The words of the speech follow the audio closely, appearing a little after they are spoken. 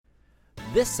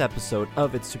This episode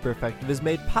of It's Super Effective is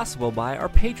made possible by our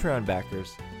Patreon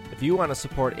backers. If you want to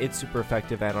support It's Super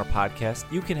Effective and our podcast,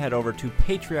 you can head over to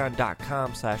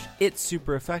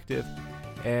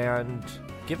patreon.com/itssupereffective and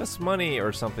give us money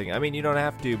or something. I mean, you don't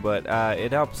have to, but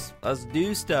it helps us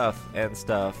do stuff. And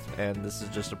this is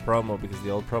just a promo because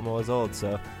the old promo is old.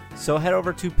 So head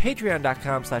over to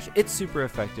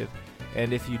patreon.com/itssupereffective.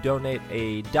 And if you donate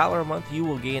 $1 a month, you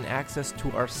will gain access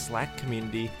to our Slack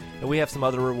community, and we have some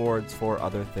other rewards for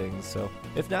other things. So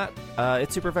if not,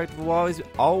 It's Super Effective will always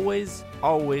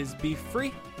be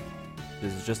free.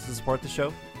 This is just to support the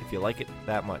show if you like it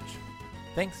that much.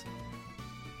 Thanks.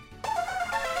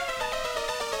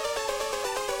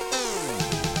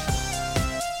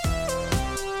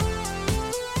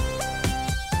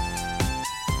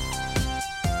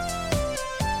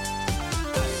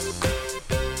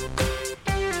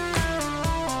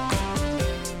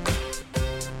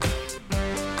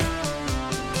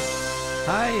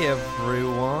 Hi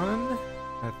everyone,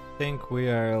 I think we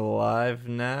are live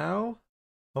now,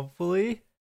 hopefully.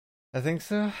 I think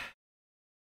so.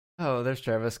 Oh, there's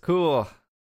Travis. Cool.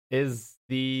 Is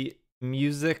the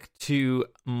music to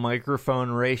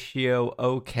microphone ratio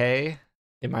okay?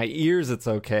 In my ears it's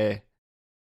okay.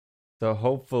 So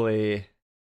hopefully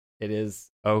it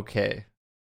is okay.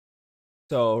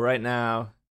 So right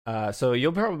now, so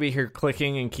you'll probably hear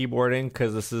clicking and keyboarding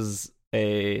because this is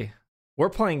we're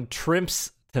playing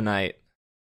Trimps tonight,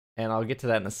 and I'll get to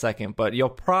that in a second, but you'll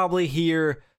probably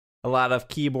hear a lot of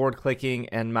keyboard clicking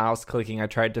and mouse clicking. I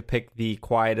tried to pick the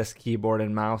quietest keyboard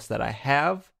and mouse that I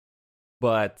have,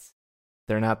 but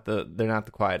they're not the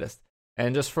quietest.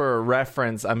 And just for a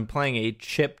reference, I'm playing a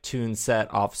chiptune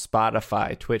set off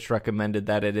Spotify. Twitch recommended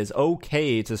that it is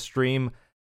okay to stream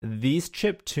these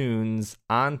chiptunes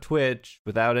on Twitch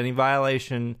without any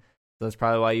violation. So that's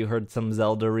probably why you heard some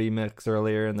Zelda remix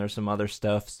earlier, and there's some other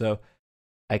stuff. So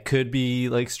I could be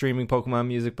like streaming Pokemon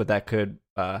music, but that could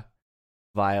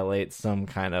violate some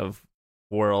kind of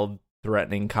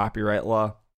world-threatening copyright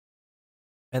law.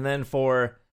 And then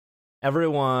for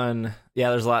everyone,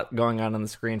 there's a lot going on the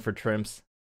screen for Trimps.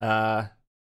 And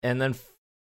then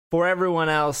for everyone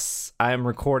else, I'm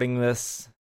recording this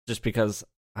just because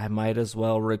I might as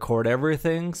well record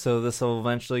everything, so this will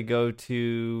eventually go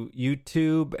to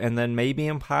YouTube and then maybe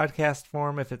in podcast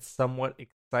form if it's somewhat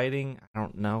exciting. I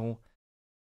don't know.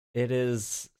 It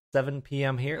is 7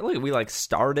 p.m. here. Look, we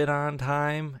started on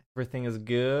time. Everything is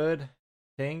good, I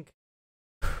think.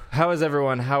 How is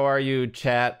everyone? How are you,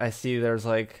 chat? I see there's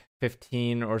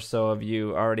 15 or so of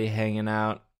you already hanging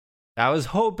out. I was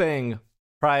hoping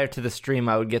prior to the stream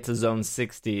I would get to zone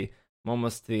 60. I'm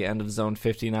almost to the end of zone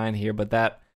 59 here, but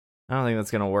I don't think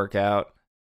that's going to work out,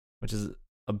 which is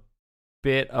a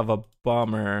bit of a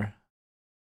bummer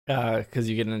because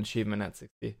you get an achievement at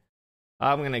 60.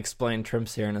 I'm going to explain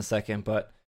Trimps here in a second,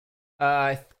 but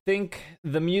I think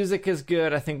the music is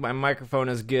good. I think my microphone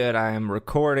is good. I am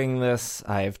recording this.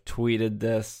 I have tweeted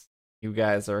this. You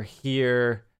guys are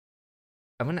here.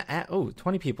 I'm going to add,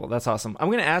 20 people. That's awesome. I'm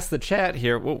going to ask the chat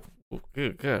here. Whoa,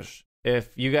 good gosh.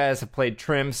 If you guys have played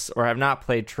Trimps or have not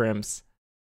played Trimps,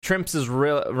 Trimps is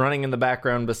running in the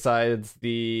background besides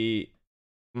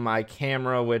my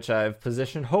camera, which I've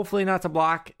positioned, hopefully not to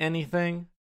block anything.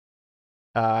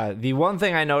 The one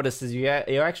thing I noticed is you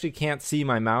actually can't see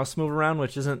my mouse move around,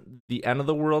 which isn't the end of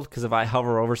the world, because if I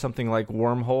hover over something like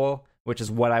Wormhole, which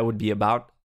is what I would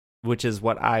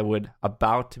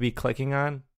about to be clicking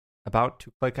on,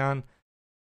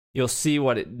 you'll see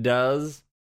what it does.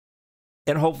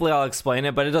 And hopefully I'll explain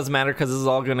it, but it doesn't matter because this is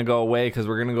all going to go away because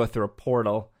we're going to go through a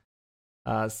portal.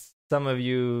 Some of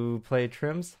you play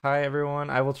Trimps. Hi, everyone.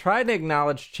 I will try to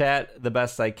acknowledge chat the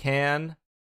best I can.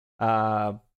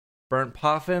 Burnt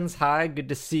Puffins, hi. Good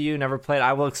to see you. Never played.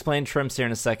 I will explain Trimps here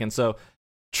in a second. So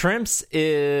Trimps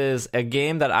is a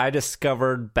game that I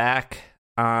discovered back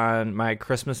on my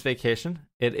Christmas vacation.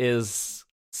 It is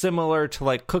similar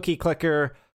to Cookie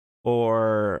Clicker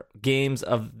or games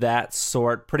of that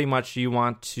sort. Pretty much you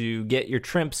want to get your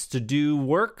Trimps to do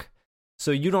work so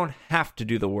you don't have to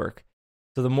do the work.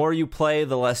 So the more you play,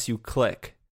 the less you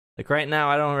click. Right now,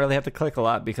 I don't really have to click a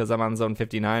lot because I'm on zone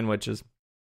 59, which is...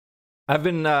 I've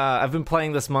been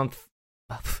playing this month...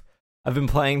 I've been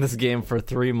playing this game for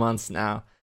 3 months now.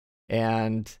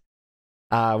 And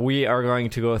we are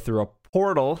going to go through a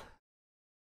portal.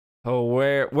 Oh,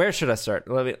 where should I start?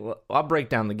 I'll break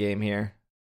down the game here.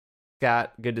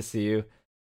 Scott, good to see you.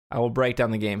 I will break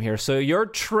down the game here. So your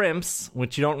Trimps,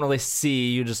 which you don't really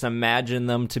see, you just imagine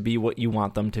them to be what you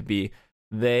want them to be.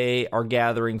 They are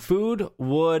gathering food,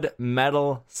 wood,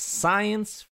 metal,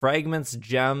 science, fragments,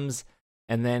 gems,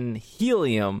 and then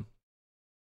helium.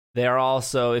 They are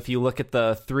also, if you look at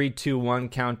the 3, 2, 1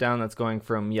 countdown that's going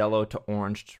from yellow to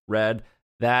orange to red,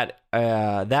 that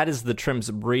is the Trimps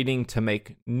breeding to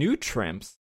make new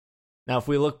Trimps. Now, if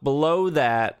we look below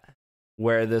that,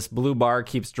 where this blue bar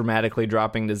keeps dramatically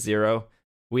dropping to 0,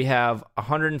 we have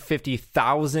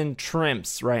 150,000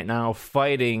 Trimps right now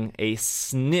fighting a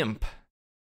Snimp.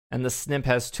 And the Snimp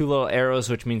has 2 little arrows,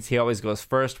 which means he always goes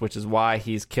first, which is why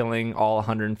he's killing all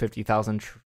 150,000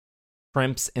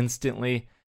 Trimps instantly.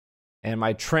 And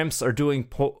my Trimps are doing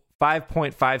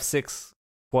 5.56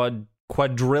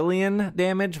 quadrillion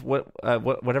damage.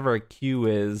 Whatever a Q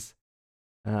is.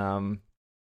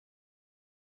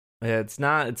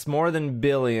 It's more than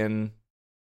billion.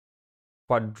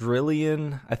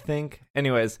 Quadrillion, I think.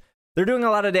 Anyways, they're doing a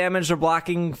lot of damage. They're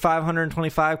blocking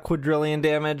 525 quadrillion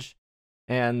damage.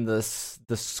 And the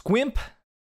Squimp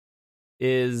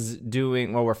is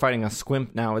doing, well, we're fighting a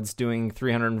Squimp now. It's doing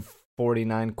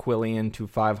 349 quillion to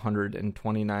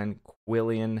 529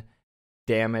 quillion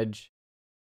damage.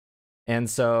 And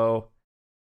so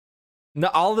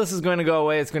all this is going to go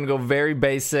away. It's going to go very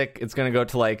basic. It's going to go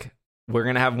to like, we're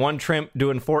going to have one Trimp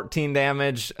doing 14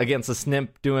 damage against a Snimp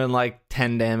doing like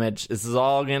 10 damage. This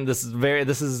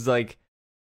is like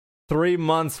 3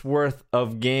 months worth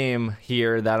of game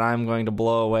here that I'm going to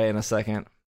blow away in a second.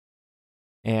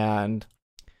 And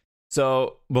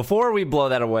so before we blow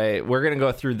that away, we're going to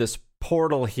go through this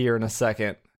portal here in a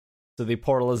second. So the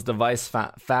portal is device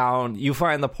found. You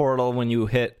find the portal when you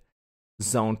hit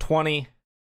zone 20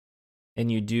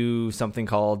 and you do something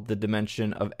called the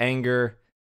Dimension of Anger.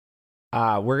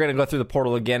 We're going to go through the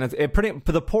portal again. What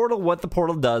the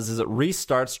portal does is it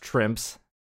restarts Trimps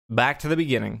back to the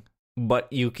beginning,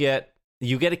 but you get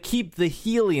to keep the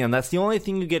helium. That's the only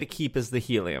thing you get to keep is the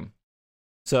helium.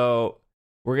 So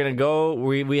we're going to go,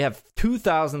 we have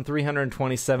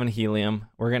 2,327 helium.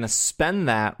 We're going to spend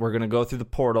that. We're going to go through the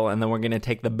portal, and then we're going to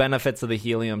take the benefits of the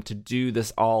helium to do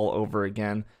this all over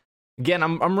again. Again,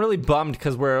 I'm really bummed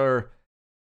because we're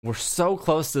so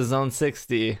close to zone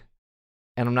 60.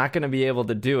 And I'm not going to be able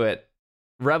to do it.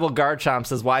 Rebel Garchomp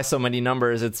says, why so many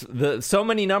numbers? It's so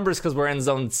many numbers because we're in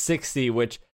zone 60,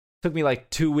 which took me like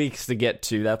 2 weeks to get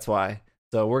to. That's why.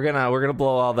 So we're gonna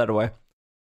blow all that away.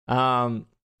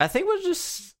 I think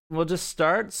we'll just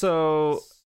start. So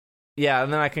yeah,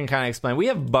 and then I can kind of explain. We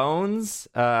have bones.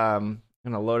 I'm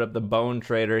gonna load up the bone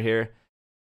trader here.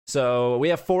 So we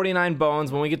have 49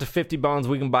 bones. When we get to 50 bones,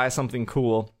 we can buy something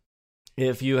cool.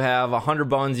 If you have 100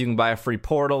 bones, you can buy a free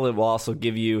portal. It will also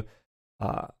give you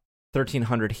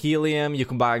 1,300 helium. You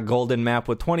can buy a golden map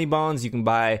with 20 bones. You can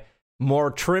buy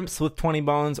more Trimps with 20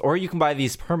 bones. Or you can buy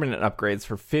these permanent upgrades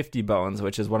for 50 bones,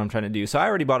 which is what I'm trying to do. So I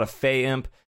already bought a Fey Imp,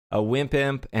 a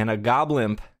Wimpimp, and a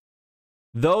Goblimp.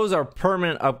 Those are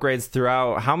permanent upgrades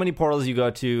throughout how many portals you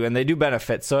go to, and they do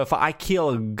benefit. So if I kill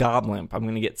a Goblimp, I'm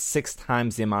going to get 6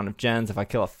 times the amount of gens. If I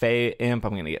kill a Fey Imp,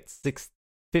 I'm going to get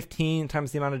 15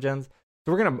 times the amount of gens.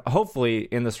 So we're going to, hopefully,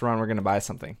 in this run, we're going to buy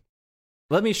something.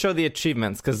 Let me show the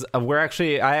achievements, because I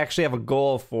actually have a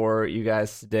goal for you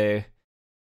guys today.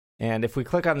 And if we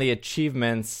click on the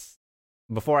achievements,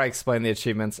 before I explain the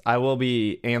achievements, I will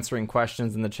be answering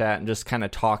questions in the chat and just kind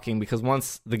of talking, because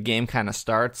once the game kind of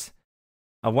starts,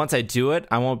 once I do it,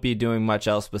 I won't be doing much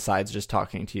else besides just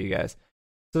talking to you guys.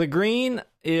 So the green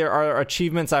are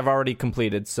achievements I've already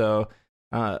completed. So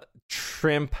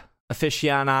Trimp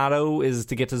Aficionado is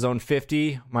to get to zone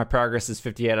 50. My progress is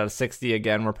 58 out of 60.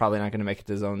 Again, we're probably not going to make it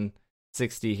to zone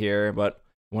 60 here, but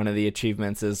one of the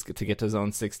achievements is to get to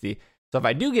zone 60. So if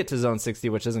I do get to zone 60,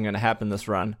 which isn't going to happen this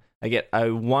run, I get a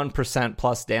 1%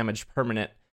 plus damage permanent.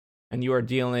 And you are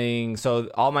dealing, so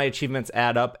all my achievements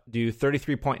add up, do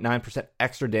 33.9%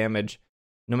 extra damage,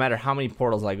 no matter how many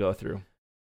portals I go through.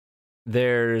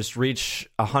 There's reach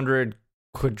 100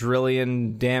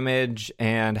 quadrillion damage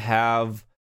and have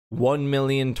 1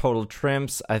 million total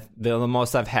Trimps. The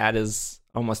most I've had is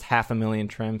almost 500,000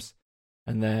 Trimps.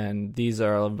 And then these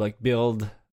are like build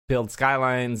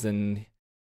skylines and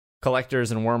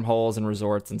collectors and wormholes and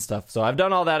resorts and stuff. So I've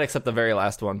done all that except the very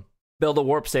last one. Build a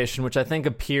warp station, which I think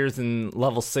appears in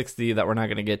level 60 that we're not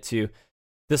going to get to.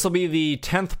 This will be the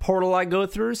 10th portal I go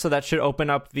through, so that should open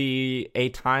up a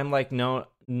time like no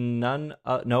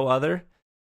other.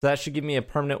 So that should give me a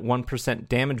permanent 1%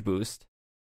 damage boost,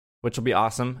 which will be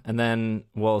awesome. And then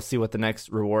we'll see what the next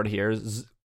reward here is.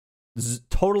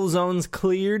 Total zones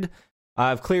cleared.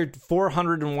 I've cleared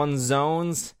 401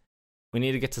 zones. We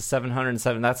need to get to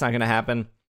 707. That's not going to happen.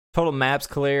 Total maps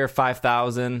clear,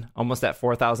 5,000. Almost at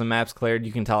 4,000 maps cleared.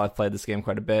 You can tell I've played this game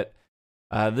quite a bit.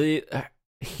 The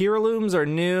Heirlooms are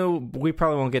new. We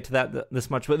probably won't get to that this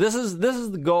much, but this is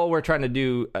the goal we're trying to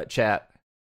do, chat.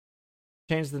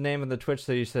 change the name of the Twitch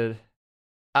so you said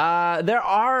there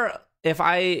are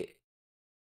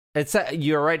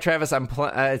you're right, Travis.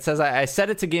 It says I set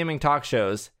it to gaming talk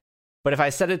shows, but if I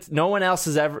set it, no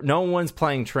one's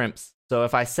playing Trimps. So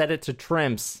if I set it to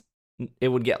Trimps, it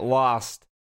would get lost.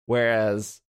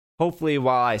 Whereas hopefully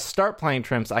while I start playing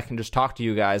Trimps, I can just talk to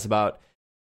you guys about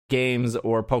games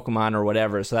or Pokemon or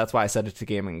whatever. So that's why I set it to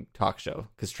gaming talk show,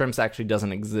 because Trimps actually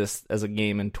doesn't exist as a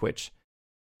game in Twitch,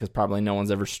 because probably no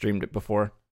one's ever streamed it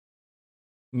before.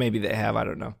 Maybe they have, I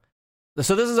don't know.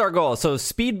 So this is our goal. So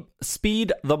speed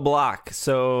the block.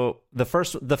 So the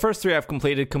first 3 I've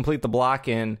completed. Complete the block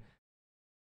in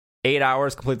 8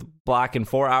 hours. Complete the block in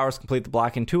 4 hours. Complete the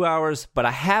block in 2 hours. But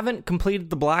I haven't completed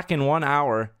the block in 1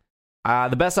 hour.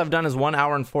 The best I've done is 1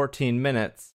 hour and 14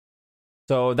 minutes.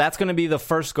 So that's going to be the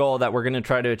first goal that we're going to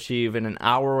try to achieve. In an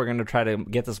hour, we're going to try to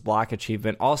get this block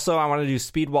achievement. Also, I want to do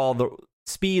speed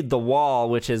the wall,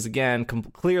 which is, again,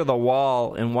 clear the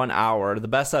wall in 1 hour. The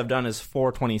best I've done is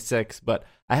 4:26, but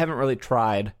I haven't really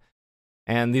tried.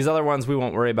 And these other ones we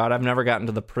won't worry about. I've never gotten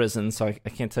to the prison, so I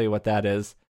can't tell you what that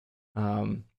is.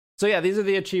 So yeah, these are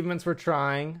the achievements we're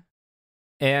trying.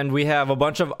 And we have a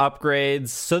bunch of upgrades.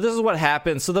 So this is what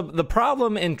happens. So the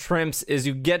problem in Trimps is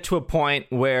you get to a point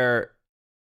where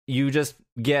you just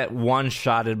get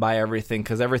one-shotted by everything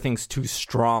because everything's too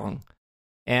strong.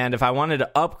 And if I wanted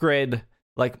to upgrade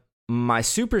like my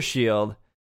super shield,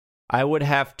 I would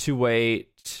have to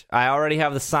wait. I already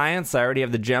have the science, I already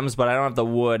have the gems, but I don't have the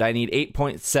wood. I need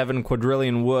 8.7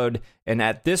 quadrillion wood, and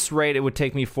at this rate, it would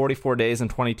take me 44 days and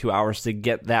 22 hours to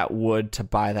get that wood to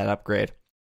buy that upgrade.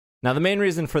 Now, the main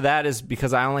reason for that is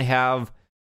because I only have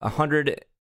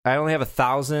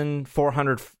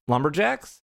 1,400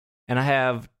 lumberjacks, and I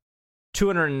have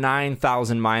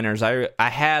 209,000 miners. I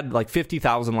had like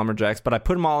 50,000 lumberjacks, but I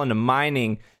put them all into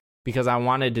mining because I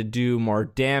wanted to do more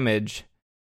damage.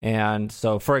 And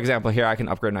so, for example, here I can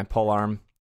upgrade my pole arm,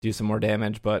 do some more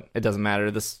damage, but it doesn't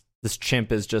matter. This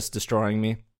chimp is just destroying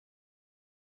me.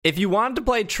 If you want to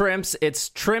play Trimps, it's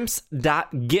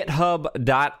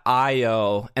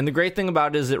trimps.github.io. And the great thing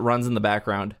about it is it runs in the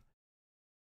background.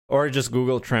 Or just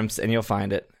Google Trimps and you'll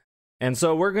find it. And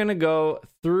so we're going to go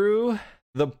through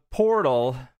the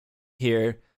portal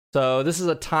here. So this is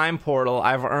a time portal.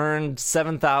 I've earned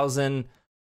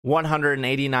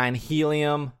 7,189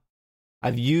 helium.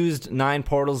 I've used 9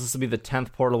 portals. This will be the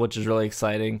 10th portal, which is really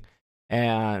exciting.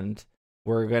 And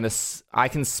I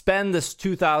can spend this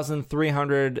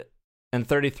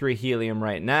 2,333 helium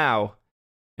right now.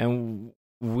 And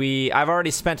I've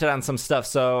already spent it on some stuff.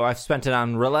 So I've spent it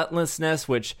on relentlessness,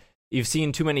 which you've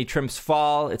seen too many Trimps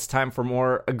fall. It's time for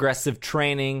more aggressive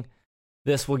training.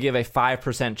 This will give a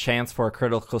 5% chance for a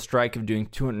critical strike of doing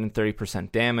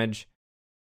 230% damage.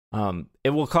 It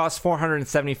will cost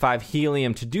 475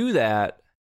 helium to do that,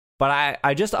 but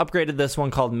I just upgraded this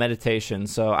one called Meditation,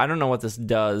 so I don't know what this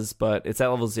does, but it's at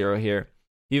level 0 here.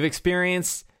 Your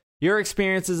experiences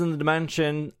in the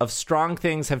dimension of strong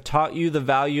things have taught you the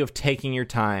value of taking your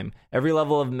time. Every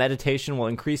level of meditation will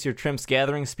increase your Trimps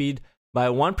gathering speed by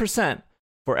 1%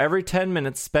 for every 10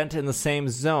 minutes spent in the same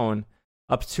zone,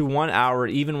 up to 1 hour,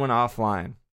 even when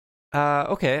offline.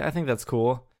 Okay, I think that's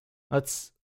cool.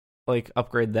 Let's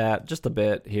upgrade that just a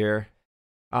bit here.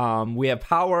 We have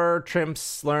power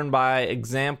Trimps learned by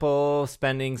example.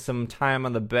 Spending some time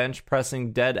on the bench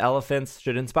pressing dead elephants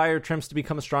should inspire Trimps to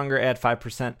become stronger. Add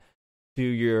 5% to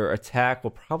your attack.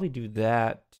 We'll probably do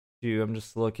that too. I'm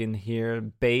just looking here.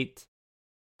 Bait.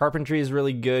 Carpentry is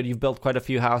really good. You've built quite a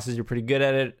few houses. You're pretty good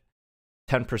at it.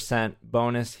 10%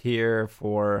 bonus here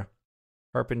for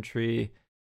carpentry.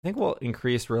 I think we'll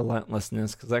increase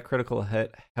relentlessness because that critical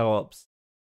hit helps.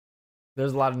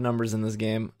 There's a lot of numbers in this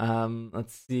game.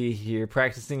 Let's see here.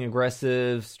 Practicing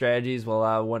aggressive strategies will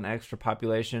allow 1 extra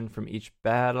population from each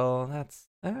battle. That's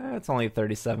only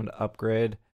 37 to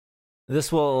upgrade.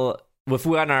 This will, if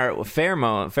we want our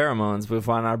pheromones, we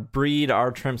want our breed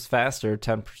our Trimps faster,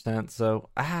 10%. So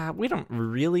we don't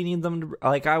really need them to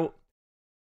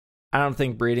I don't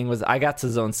think breeding was... I got to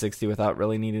zone 60 without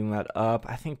really needing that up.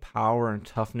 I think power and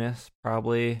toughness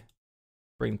probably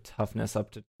bring toughness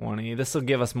up to 20. This will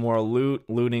give us more loot.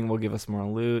 Looting will give us more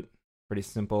loot. Pretty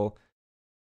simple.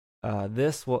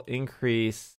 This will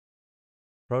increase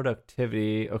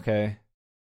productivity. Okay.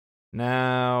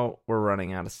 Now we're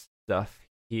running out of stuff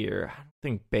here. I don't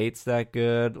think bait's that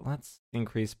good. Let's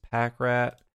increase pack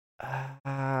rat.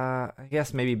 I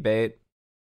guess maybe bait.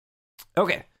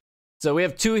 Okay. So we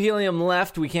have 2 helium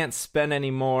left. We can't spend any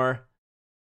more.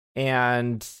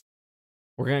 And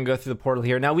we're going to go through the portal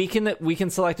here. Now we can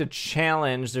select a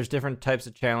challenge. There's different types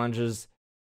of challenges.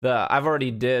 I've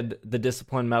already did the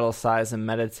discipline metal size and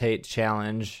meditate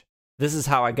challenge. this is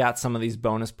how I got some of these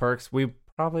bonus perks. We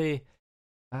probably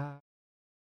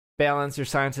balance. Your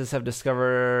scientists have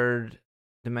discovered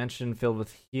dimension filled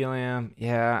with helium.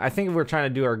 Yeah, I think if we're trying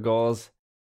to do our goals,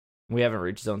 we haven't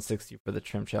reached zone 60 for the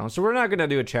trim challenge, so we're not going to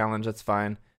do a challenge. That's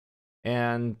fine.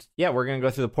 And yeah, we're going to go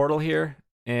through the portal here,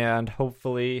 and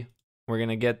hopefully we're going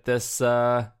to get this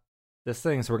this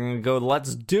thing. So we're going to go,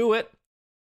 let's do it.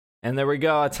 And there we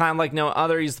go. A time like no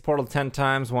other. Use the portal 10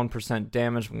 times, 1%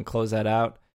 damage. We can close that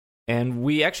out. And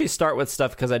we actually start with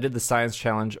stuff because I did the science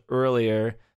challenge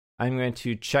earlier. I'm going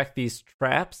to check these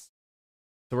traps.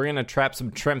 So we're going to trap some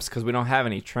trimps because we don't have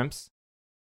any trimps.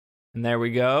 And there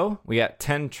we go. We got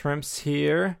 10 trimps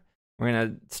here. We're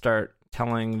going to start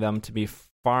telling them to be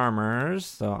farmers.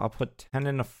 So I'll put 10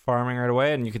 into farming right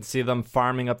away. And you can see them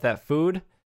farming up that food.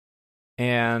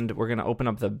 And we're going to open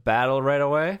up the battle right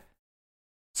away.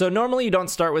 So normally you don't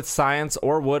start with science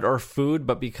or wood or food,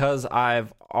 but because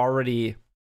I've already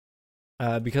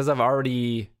done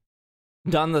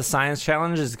the science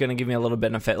challenge, it's going to give me a little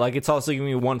benefit. Like, it's also giving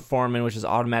me one foreman, which is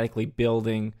automatically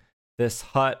building this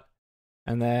hut.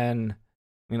 And then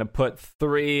I'm going to put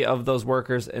 3 of those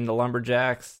workers into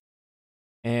lumberjacks.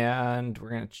 And we're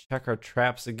going to check our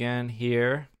traps again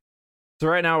here. So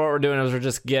right now what we're doing is we're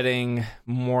just getting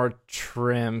more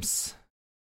trimps.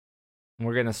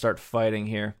 We're going to start fighting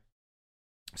here.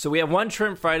 So we have one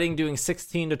trimp fighting, doing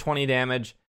 16 to 20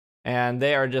 damage. And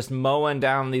they are just mowing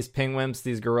down these pingwimps,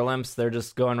 these gorillimps. They're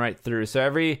just going right through. So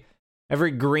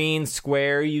every green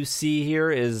square you see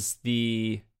here is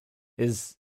me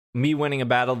winning a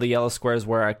battle. The yellow square is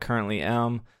where I currently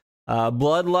am.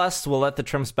 Bloodlust will let the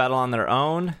trimps battle on their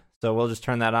own. So we'll just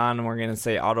turn that on, and we're going to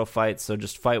say auto fight. So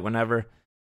just fight whenever.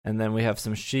 And then we have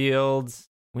some shields.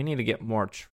 We need to get more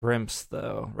trimps,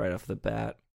 though, right off the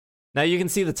bat. Now you can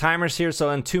see the timers here. So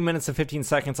in 2 minutes and 15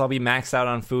 seconds, I'll be maxed out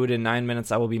on food. In 9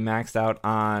 minutes, I will be maxed out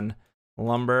on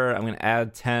lumber. I'm going to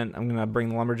add 10. I'm going to bring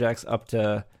the lumberjacks up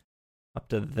to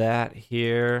that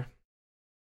here.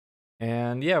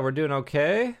 And yeah, we're doing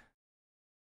okay.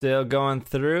 Still going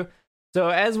through. So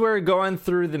as we're going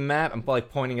through the map, I'm like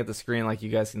pointing at the screen like you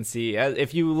guys can see.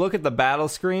 If you look at the battle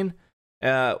screen,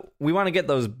 we want to get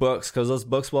those books because those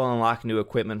books will unlock new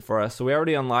equipment for us. So we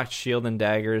already unlocked shield and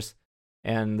daggers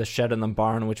and the shed and the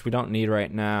barn, which we don't need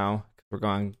right now because we're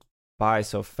going by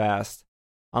so fast.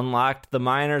 Unlocked the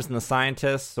miners and the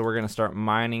scientists, so we're going to start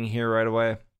mining here right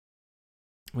away.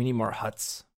 We need more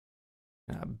huts.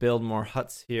 Build more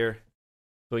huts here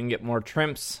so we can get more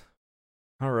trimps.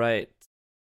 All right.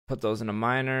 Put those into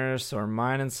miners, so we're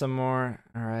mining some more.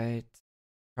 All right.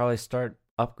 Probably start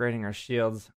upgrading our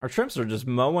shields. Our trimps are just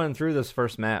mowing through this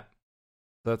first map.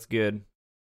 So that's good.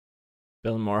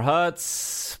 Build more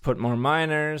huts, put more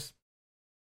miners.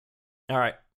 All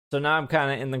right. So now I'm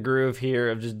kind of in the groove here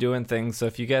of just doing things. So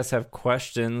if you guys have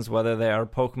questions, whether they are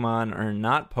Pokemon or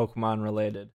not Pokemon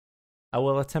related, I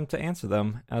will attempt to answer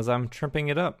them as I'm trimping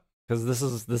it up. Because this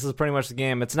is pretty much the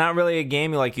game. It's not really a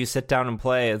game like you sit down and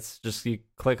play. It's just you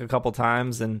click a couple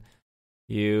times and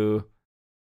you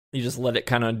just let it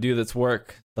kind of do its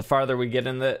work. The farther we get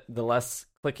in it, the less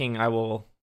clicking I will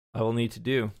need to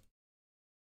do.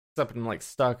 Except I'm like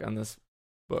stuck on this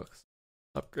book.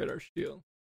 Upgrade our shield.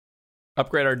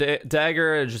 Upgrade our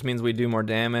dagger. It just means we do more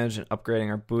damage, and upgrading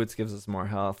our boots gives us more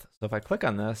health. So if I click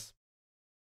on this,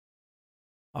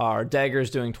 our dagger is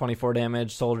doing 24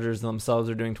 damage. Soldiers themselves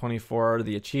are doing 24.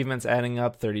 The achievements adding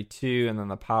up 32, and then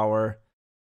the power.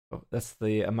 Oh, that's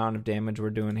the amount of damage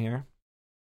we're doing here.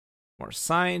 More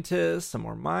scientists, some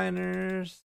more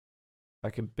miners. If I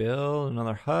could build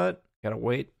another hut, gotta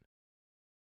wait.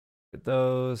 Get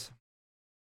those.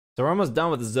 So we're almost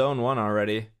done with zone 1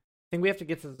 already. I think we have to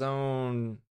get to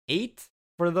zone 8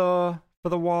 for the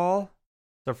wall.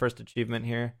 It's our first achievement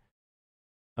here.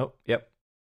 Oh, yep.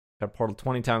 Got portal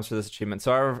 20 times for this achievement.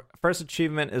 So our first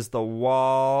achievement is the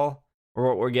wall, or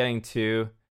what we're getting to,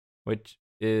 which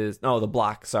is the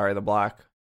block. Sorry, the block.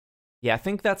 Yeah, I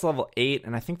think that's level 8,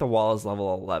 and I think the wall is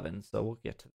level 11. So we'll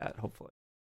get to that hopefully.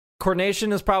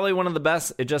 Coordination is probably one of the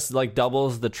best. It just like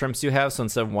doubles the trimps you have. So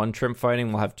instead of 1 trimp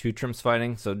fighting, we'll have 2 trimps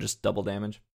fighting. So just double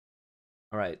damage.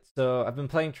 All right. So I've been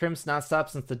playing trimps nonstop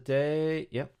since the day.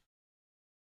 Yep.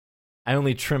 I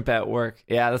only trimp at work.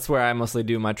 Yeah, that's where I mostly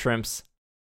do my trimps,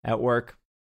 at work.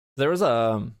 There was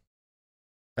a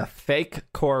fake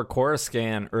core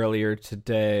scan earlier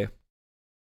today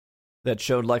that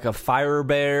showed like a fire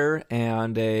bear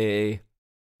and a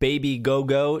baby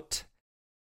goat.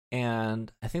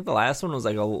 And I think the last one was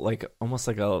like almost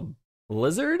like a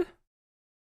lizard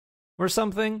or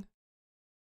something.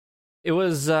 It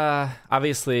was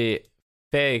obviously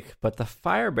fake, but the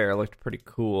fire bear looked pretty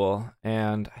cool.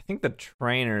 And I think the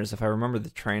trainers, if I remember the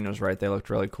trainers right, they looked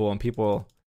really cool, and people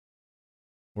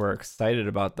were excited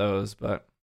about those. But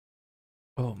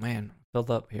oh man,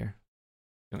 filled up here.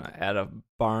 Gonna add a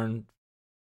barn,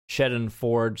 shed, and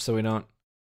forge so we don't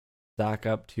stock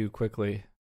up too quickly.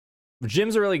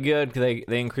 Gyms are really good because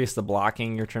they increase the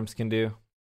blocking your Trimps can do.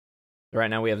 Right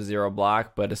now we have 0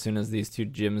 block, but as soon as these 3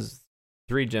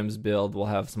 gyms build, we'll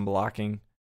have some blocking.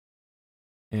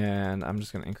 And I'm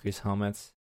just gonna increase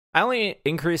helmets. I only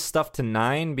increase stuff to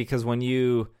 9 because when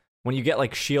you get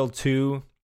like shield 2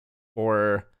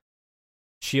 or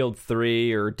shield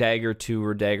 3 or dagger 2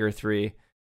 or dagger 3,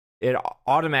 it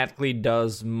automatically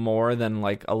does more than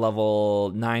like a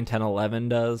level 9, 10, 11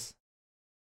 does.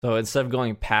 So instead of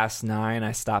going past 9,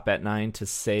 I stop at 9 to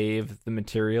save the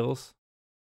materials.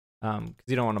 Because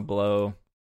you don't want to blow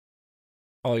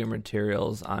all your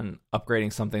materials on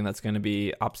upgrading something that's going to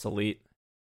be obsolete.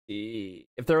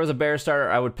 If there was a bear starter,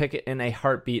 I would pick it in a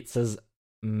heartbeat, says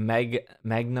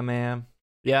Magnamam.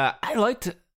 Yeah, I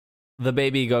liked the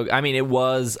baby goat. I mean, it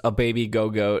was a baby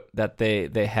go-goat that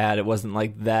they had. It wasn't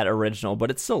like that original,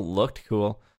 but it still looked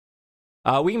cool.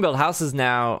 We can build houses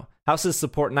now. Houses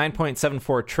support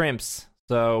 9.74 Trimps,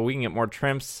 so we can get more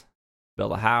Trimps,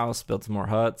 build a house, build some more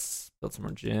huts, build some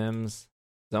more gyms.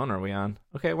 Zone are we on?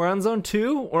 Okay, we're on zone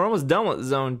 2. We're almost done with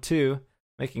zone 2.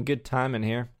 Making good time in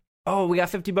here. Oh, we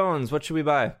got 50 bones. What should we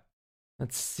buy?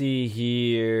 Let's see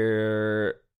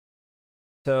here.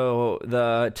 So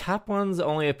the top ones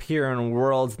only appear in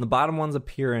worlds, and the bottom ones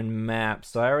appear in maps.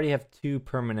 So I already have 2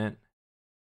 permanent.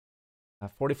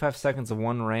 45 seconds of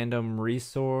 1 random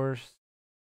resource.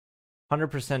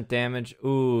 100% damage.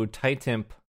 Ooh, Titemp.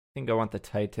 I think I want the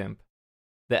Titemp.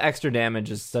 The extra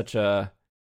damage is such a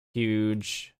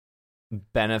huge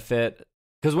benefit.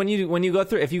 Because when you go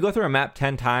through, if you go through a map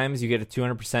 10 times, you get a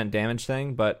 200% damage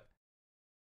thing, but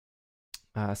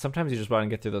sometimes you just want to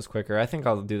get through those quicker. I think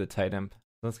I'll do the Titemp.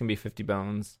 That's going to be 50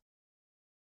 bones.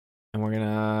 And we're going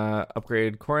to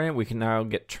upgrade coordinate. We can now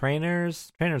get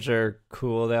trainers. Trainers are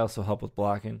cool. They also help with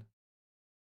blocking.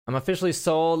 I'm officially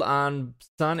sold on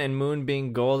sun and moon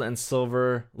being gold and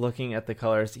silver, looking at the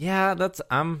colors. Yeah,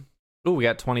 ooh, we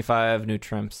got 25 new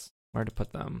Trimps. Where to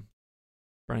put them?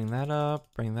 Bring that up.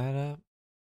 Don't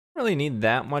really need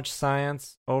that much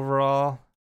science overall.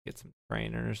 Get some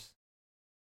trainers.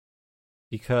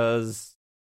 Because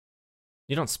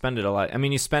you don't spend it a lot. I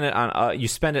mean, you spend it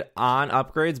on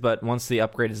upgrades, but once the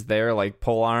upgrade is there, like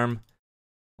polearm,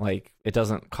 like it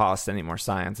doesn't cost any more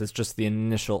science. It's just the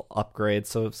initial upgrade.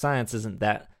 So science isn't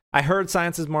that. I heard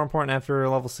science is more important after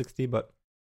level 60, but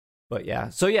yeah.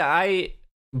 So yeah, I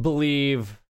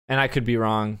believe, and I could be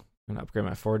wrong. I'm gonna upgrade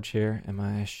my forge here, and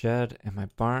my shed, and my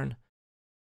barn.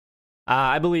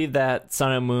 I believe that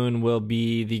Sun and Moon will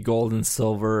be the gold and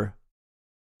silver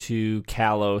to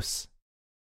Kalos,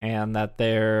 and that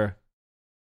we're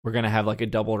gonna have like a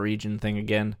double region thing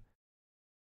again.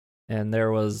 And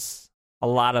there was a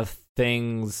lot of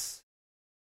things.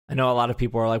 I know a lot of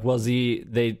people are like, well, Z,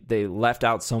 they left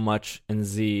out so much in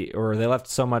Z, or they left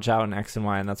so much out in X and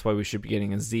Y, and that's why we should be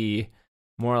getting a Z.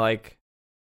 More like,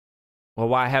 well,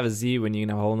 why have a Z when you can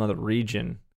have a whole nother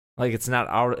region? Like,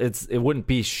 it wouldn't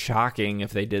be shocking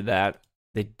if they did that.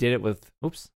 They did it with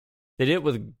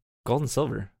gold and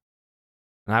silver.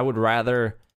 And I would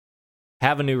rather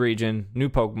have a new region, new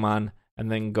Pokemon,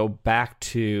 and then go back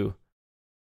to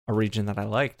a region that I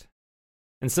liked.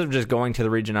 Instead of just going to the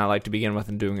region I liked to begin with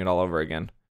and doing it all over again.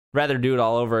 Rather do it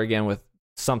all over again with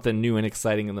something new and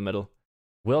exciting in the middle.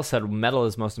 Will said metal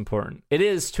is most important. It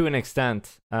is, to an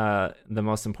extent, the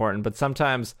most important, but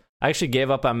sometimes I actually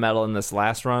gave up on metal in this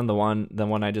last run, the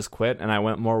one I just quit, and I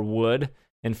went more wood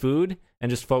and food and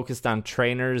just focused on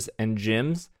trainers and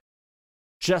gyms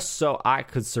just so I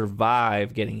could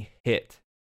survive getting hit.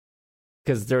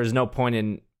 Because there is no point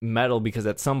in metal, because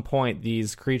at some point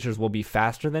these creatures will be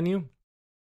faster than you,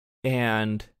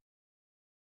 and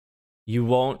you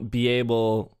won't be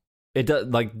able.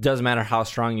 Doesn't matter how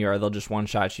strong you are, they'll just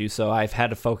one-shot you. So I've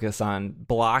had to focus on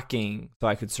blocking so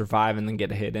I could survive and then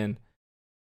get a hit in.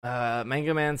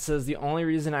 Manga Man says the only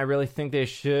reason I really think they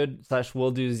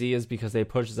should/will do Z is because they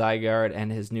pushed Zygarde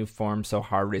and his new form so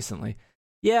hard recently.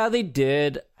 Yeah, they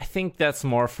did. I think that's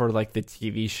more for like the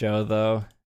TV show though.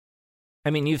 I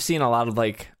mean, you've seen a lot of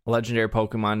like legendary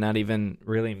Pokemon not even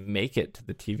really make it to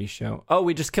the TV show. Oh,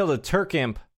 we just killed a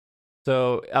Turkimp.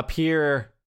 So up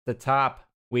here, the top,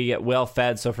 we get well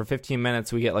fed. So for 15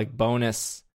 minutes, we get like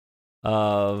bonus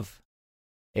of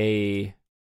a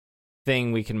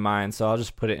thing we can mine. So I'll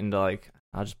just put it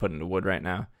into wood right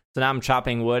now. So now I'm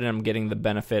chopping wood and I'm getting the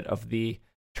benefit of the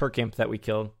Turkimp that we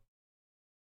killed.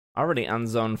 Already on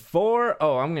zone 4.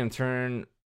 Oh, I'm gonna turn.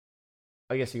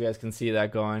 I guess you guys can see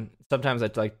that going. Sometimes I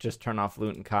like just turn off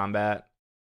loot and combat.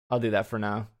 I'll do that for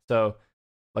now. So,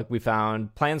 like, we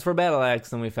found plans for battle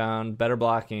axe, and we found better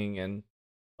blocking, and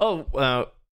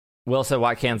Will said,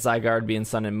 "Why can't Zygarde be in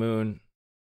Sun and Moon?"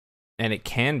 And it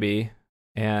can be,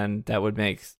 and that would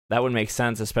make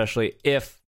sense, especially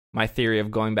if my theory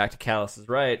of going back to Kalos is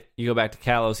right. You go back to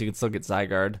Kalos, you can still get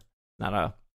Zygarde. Not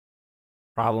a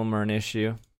problem or an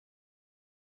issue.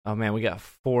 Oh man, we got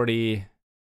 40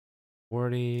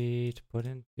 to put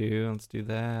into. Let's do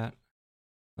that.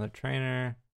 Another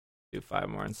trainer. Do 5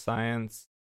 more in science.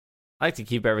 I like to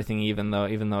keep everything even though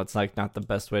it's like not the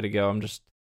best way to go. I'm just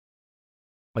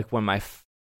like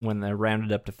when they're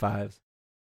rounded up to 5s.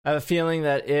 I have a feeling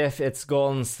that if it's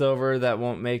gold and silver, that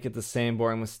won't make it the same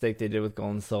boring mistake they did with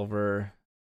gold and silver.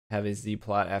 Have a Z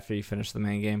plot after you finish the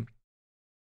main game.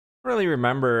 I don't really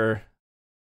remember.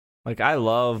 Like, I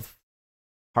love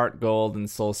Heart Gold and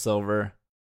Soul Silver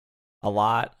a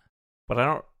lot, but I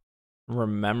don't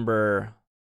remember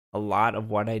a lot of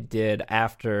what I did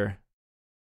after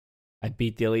I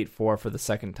beat the Elite Four for the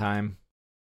second time.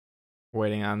 We're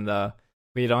waiting on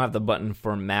we don't have the button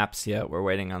for maps yet. We're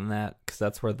waiting on that because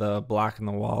that's where the block and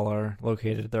the wall are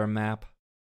located. They're a map.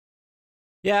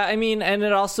 Yeah, I mean, and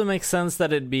it also makes sense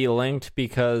that it'd be linked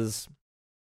because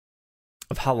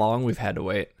of how long we've had to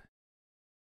wait.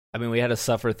 I mean, we had to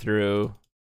suffer through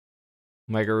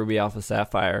Mega Ruby Alpha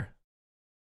Sapphire,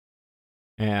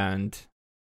 and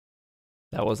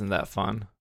that wasn't that fun.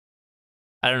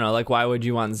 I don't know, like, why would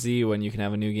you want Z when you can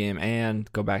have a new game and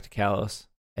go back to Kalos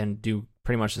and do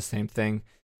pretty much the same thing?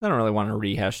 I don't really want a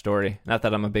rehash story. Not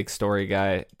that I'm a big story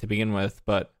guy to begin with,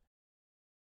 but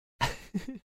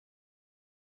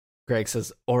Greg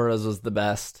says Auras was the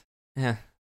best. Yeah.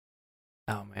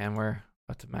 Oh man, we're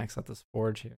about to max out this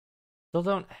forge here. Still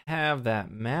don't have that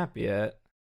map yet.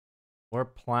 We're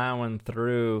plowing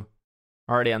through.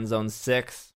 Already on zone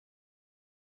 6.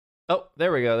 Oh,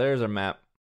 there we go. There's our map.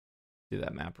 Do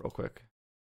that map real quick.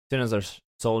 As soon as our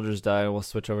soldiers die, we'll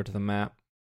switch over to the map.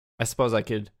 I suppose I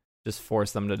could just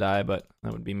force them to die, but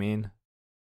that would be mean.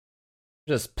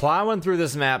 Just plowing through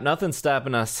this map. Nothing's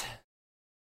stopping us.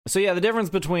 So yeah, the difference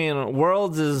between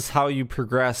worlds is how you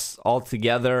progress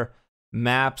altogether.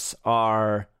 Maps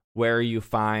are where you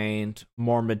find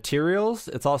more materials.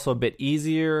 It's also a bit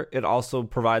easier. It also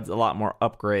provides a lot more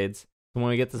upgrades. So when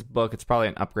we get this book, it's probably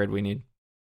an upgrade we need.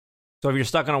 So if you're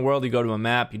stuck on a world, you go to a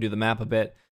map, you do the map a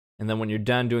bit, and then when you're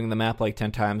done doing the map like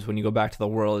 10 times, when you go back to the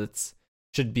world, it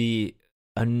should be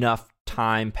enough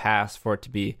time passed for it to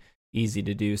be easy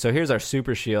to do. So here's our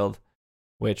super shield,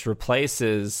 which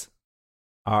replaces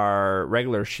our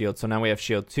regular shield. So now we have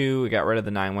shield 2. We got rid of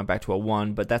the 9, went back to a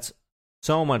 1, but that's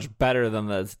so much better than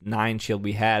the 9 shield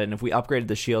we had. And if we upgraded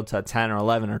the shield to a 10 or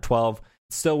 11 or 12,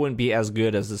 it still wouldn't be as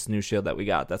good as this new shield that we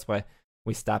got. That's why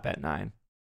we stop at 9.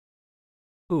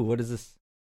 Ooh, what is this?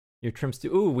 Your trimps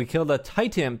do... Ooh, we killed a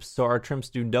Titamp, so our trimps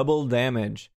do double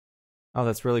damage. Oh,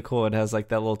 that's really cool. It has like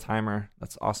that little timer.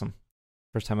 That's awesome.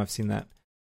 First time I've seen that.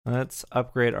 Let's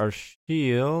upgrade our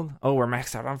shield. Oh, we're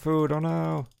maxed out on food. Oh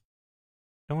no.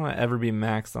 I don't want to ever be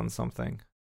maxed on something.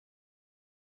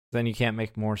 Then you can't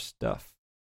make more stuff.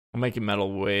 I'm making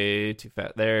metal way too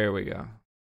fast. There we go.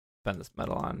 Spend this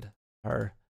metal on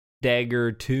our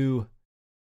dagger 2.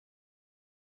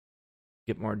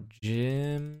 Get more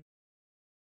gem.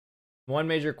 One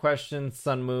major question,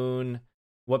 Sun Moon.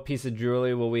 What piece of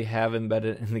jewelry will we have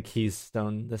embedded in the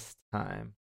keystone this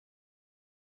time?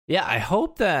 Yeah, I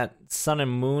hope that Sun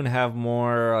and Moon have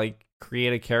more like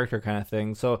create a character kind of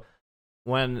thing. So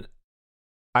when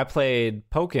I played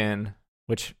Pokken,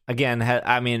 which again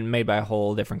made by a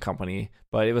whole different company,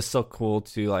 but it was so cool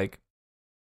to like,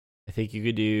 I think you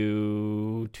could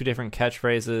do 2 different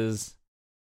catchphrases,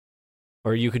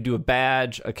 or you could do a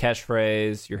badge, a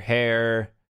catchphrase, your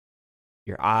hair,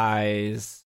 your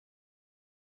eyes,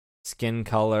 skin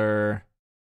color,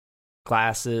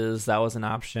 glasses. That was an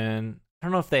option. I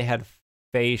don't know if they had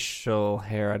facial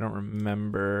hair. I don't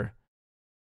remember.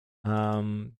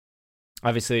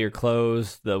 Obviously your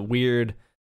clothes, the weird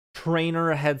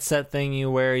trainer headset thing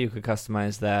you wear, you could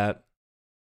customize that.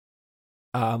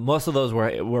 Most of those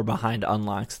were behind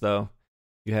unlocks though.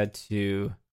 You had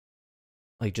to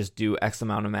like just do X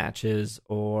amount of matches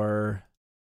or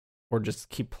just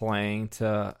keep playing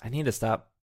to... I need to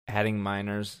stop adding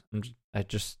miners. I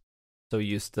just so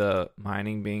used to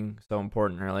mining being so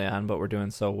important early on, but we're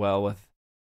doing so well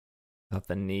without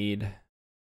the need.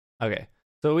 Okay,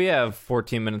 so we have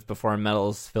 14 minutes before our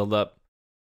metal's filled up.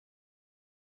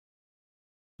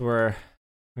 We're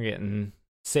getting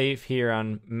safe here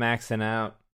on maxing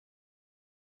out.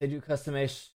 They do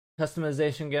customization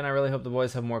Customization again. I really hope the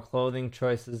boys have more clothing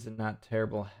choices and not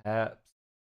terrible hats.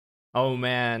 Oh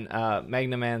man,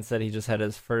 Magna Man said he just had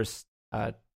his first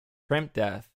shrimp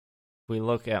death. If we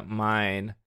look at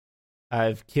mine,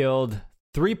 I've killed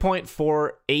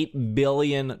 3.48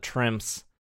 billion shrimps.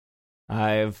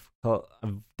 I've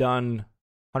done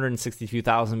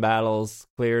 162,000 battles,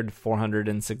 cleared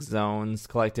 406 zones,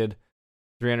 collected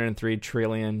 303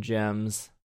 trillion gems.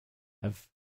 I've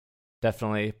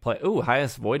definitely played. Ooh,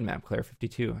 highest void map clear,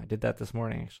 52. I did that this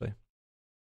morning, actually.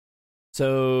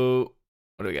 So,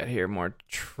 what do we got here? More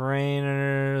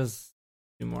trainers,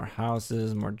 2 more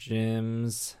houses, more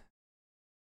gyms.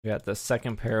 We got the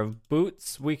second pair of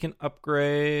boots we can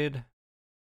upgrade.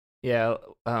 Yeah,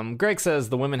 Greg says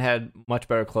the women had much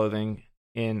better clothing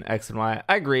in X and Y.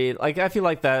 I agree. Like, I feel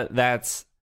like that's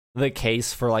the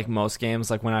case for like most games.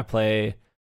 Like when I play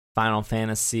Final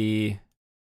Fantasy,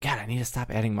 God, I need to stop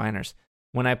adding minors.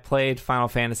 When I played Final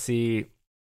Fantasy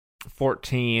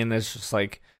 14, it's just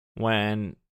like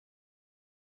when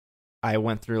I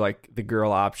went through like the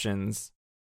girl options,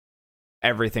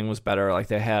 everything was better. Like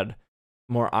they had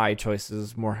more eye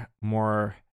choices,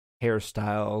 more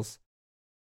hairstyles.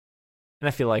 And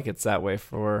I feel like it's that way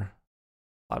for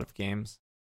a lot of games.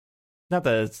 Not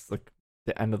that it's like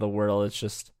the end of the world. It's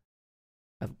just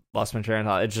I lost my train of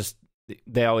thought. It's just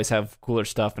they always have cooler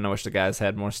stuff, and I wish the guys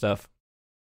had more stuff.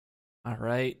 All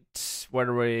right, what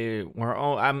are we?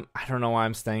 I don't know why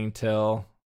I'm staying till.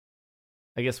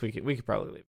 I guess we could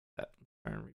probably leave that.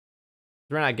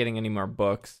 We're not getting any more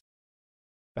books.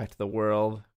 Back to the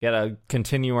world. Gotta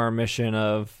continue our mission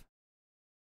of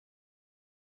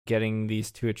getting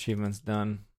these 2 achievements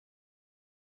done.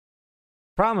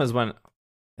 Problem is when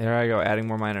there I go, adding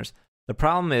more minors. The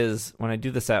problem is when I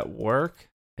do this at work,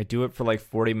 I do it for like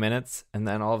 40 minutes, and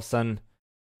then all of a sudden,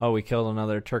 oh, we killed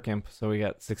another Turk imp, so we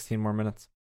got 16 more minutes.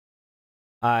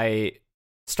 I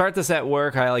start this at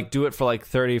work, I like do it for like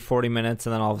 30, 40 minutes,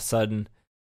 and then all of a sudden,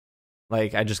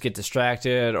 like I just get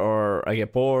distracted, or I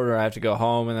get bored, or I have to go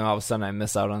home, and then all of a sudden I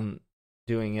miss out on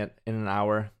doing it in an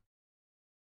hour.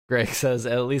 Greg says,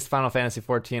 at least Final Fantasy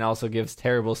 14 also gives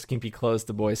terrible skimpy clothes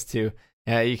to boys too.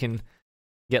 Yeah, you can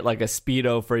get like a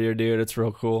Speedo for your dude. It's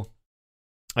real cool.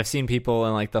 I've seen people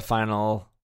in like the final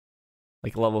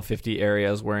like level 50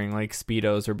 areas wearing like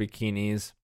Speedos or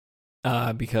bikinis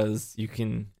because you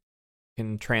can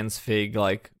transfig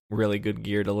like really good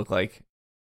gear to look like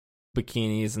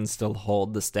bikinis and still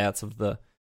hold the stats of the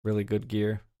really good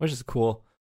gear, which is a cool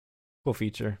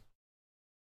feature.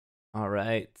 All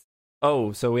right.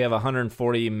 Oh, so we have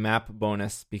 140 map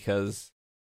bonus because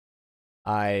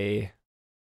we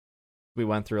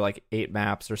went through like 8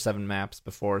 maps or 7 maps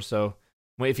before. So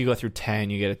if you go through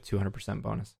 10, you get a 200%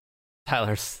 bonus.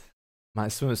 Tyler's, my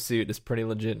swimsuit is pretty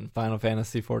legit in Final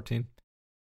Fantasy 14.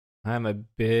 I'm a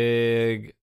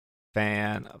big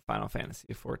fan of Final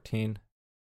Fantasy 14.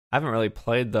 I haven't really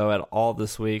played though at all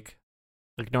this week.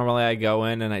 Like normally I go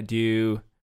in and I do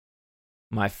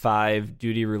my 5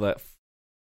 duty roulette.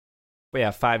 But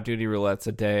yeah, 5 duty roulettes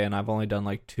a day, and I've only done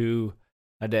like 2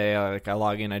 a day. Like I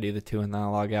log in, I do the 2, and then I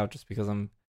log out just because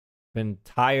I'm been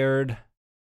tired,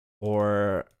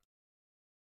 or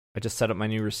I just set up my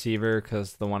new receiver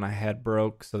because the one I had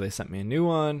broke, so they sent me a new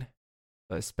one.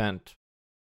 So I spent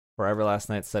forever last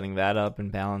night setting that up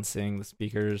and balancing the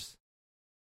speakers.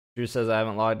 Drew says I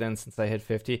haven't logged in since I hit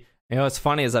 50. You know what's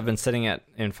funny is I've been sitting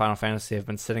in Final Fantasy, I've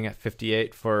been sitting at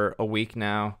 58 for a week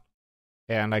now.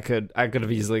 And I could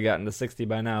have easily gotten to 60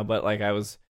 by now, but like I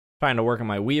was trying to work on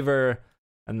my Weaver,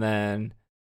 and then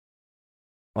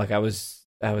like I was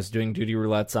doing duty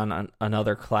roulettes on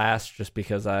another class just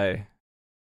because I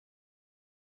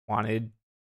wanted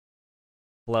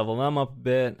to level them up a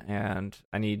bit, and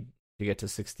I need to get to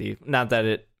 60. Not that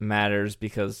it matters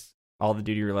because all the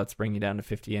duty roulettes bring you down to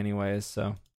 50 anyways,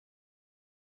 so.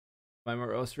 My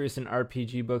most recent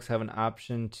RPG books have an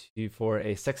option for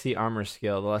a sexy armor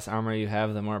skill. The less armor you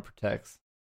have, the more it protects.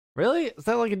 Really? Is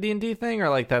that like a D&D thing, or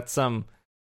like that's some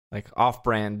like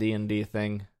off-brand D&D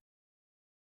thing?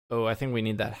 Oh, I think we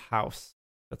need that house.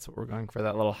 That's what we're going for,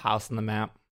 that little house in the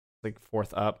map. Like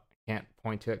 4th up. I can't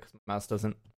point to it because my mouse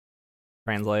doesn't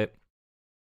translate.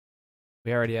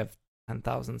 We already have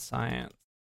 10,000 science.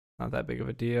 Not that big of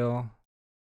a deal.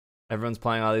 Everyone's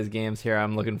playing all these games here.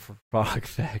 I'm looking for product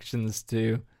factions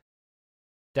too.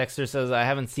 Dexter says I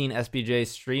haven't seen SBJ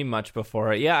stream much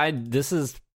before. Yeah, this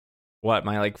is what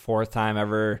my like 4th time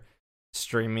ever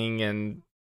streaming in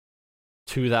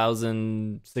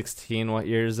 2016. What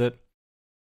year is it?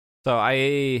 So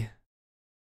when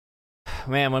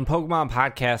Pokemon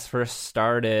Podcast first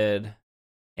started,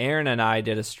 Aaron and I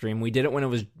did a stream. We did it when it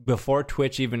was before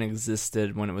Twitch even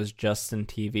existed, when it was Justin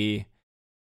TV.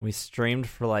 We streamed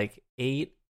for like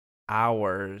 8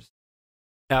 hours.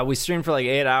 We streamed for like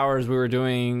 8 hours. We were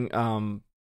doing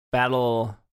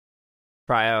battle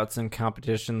tryouts and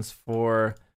competitions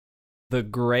for the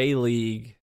Gray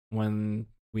League, when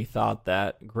we thought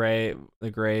that the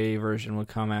gray version would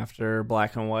come after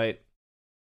Black and White.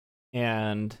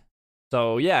 And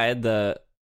so yeah, I had the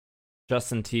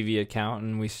Justin TV account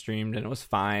and we streamed and it was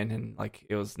fine, and like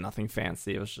it was nothing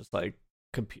fancy. It was just like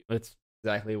it's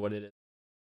exactly what it is.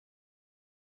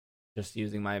 Just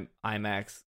using my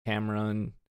IMAX camera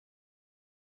and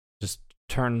just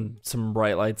turned some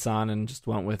bright lights on and just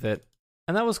went with it.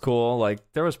 And that was cool. Like,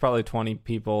 there was probably 20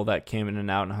 people that came in and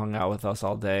out and hung out with us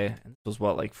all day. And it was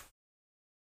like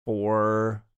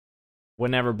 4,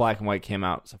 whenever Black and White came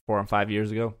out, so 4 and 5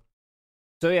 years ago.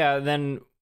 So yeah, then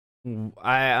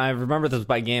I remember this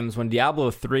by games when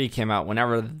Diablo 3 came out.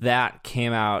 Whenever that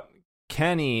came out,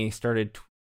 Kenny started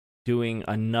doing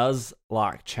a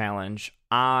Nuzlocke challenge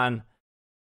on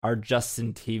our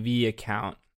Justin TV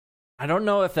account. I don't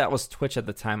know if that was Twitch at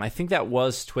the time. I think that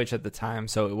was Twitch at the time,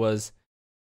 so it was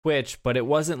Twitch, but it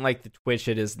wasn't like the Twitch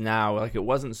it is now. Like, it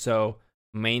wasn't so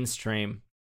mainstream.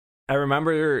 I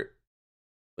remember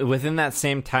within that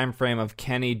same time frame of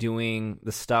Kenny doing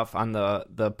the stuff on the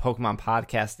Pokemon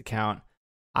podcast account,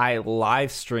 I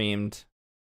live streamed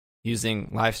using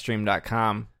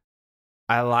livestream.com.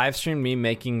 I live streamed me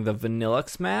making the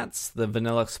Vanillux mats, the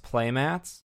Vanillux play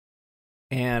mats.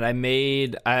 And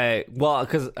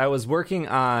because I was working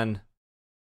on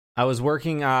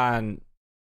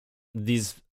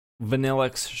these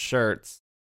Vanillux shirts,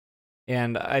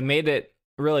 and I made it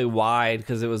really wide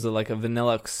because it was like a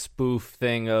Vanillux spoof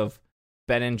thing of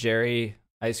Ben and Jerry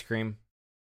ice cream,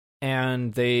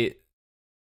 and they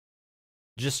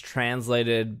just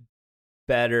translated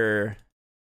better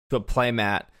to a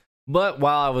playmat. But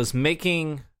while I was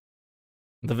making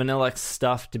the Vanillux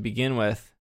stuff to begin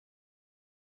with,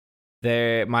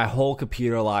 my whole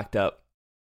computer locked up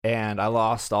and I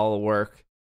lost all the work.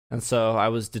 And so I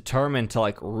was determined to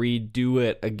like redo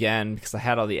it again because I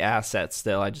had all the assets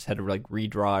still. I just had to like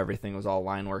redraw everything. It was all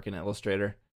line work in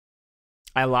Illustrator.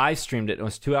 I live streamed it. It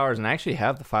was 2 hours, and I actually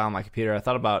have the file on my computer. I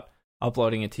thought about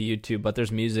uploading it to YouTube, but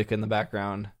there's music in the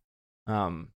background.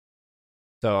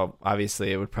 So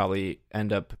obviously it would probably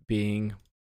end up being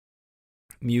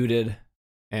muted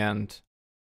and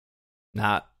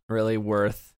not really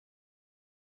worth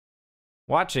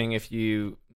watching if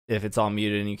it's all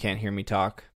muted and you can't hear me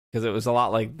talk. Because it was a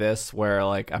lot like this, where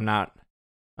like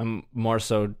I'm more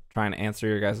so trying to answer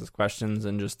your guys' questions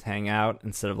and just hang out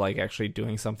instead of like actually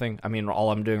doing something. I mean,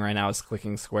 all I'm doing right now is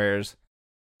clicking squares.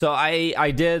 So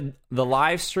I did the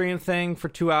live stream thing for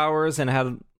 2 hours and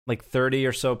had like 30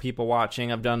 or so people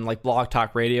watching. I've done like Blog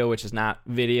Talk Radio, which is not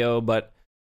video, but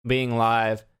being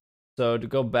live. So to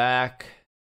go back to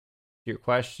your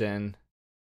question,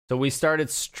 so we started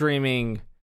streaming.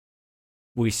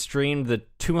 We streamed the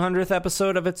 200th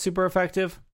episode of It's Super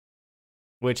Effective,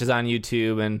 which is on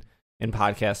YouTube and in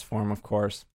podcast form, of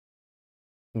course.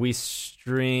 We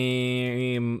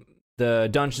stream the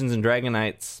Dungeons and Dragon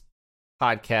Knights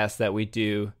podcast that we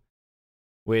do,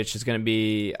 which is going to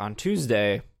be on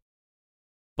Tuesday.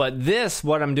 But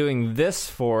what I'm doing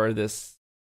this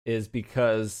is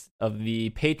because of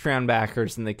the Patreon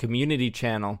backers and the community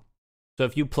channel. So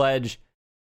if you pledge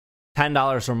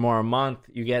 $10 or more a month,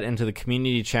 you get into the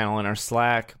community channel in our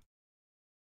Slack.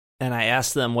 And I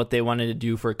asked them what they wanted to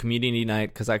do for a community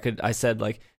night, because I said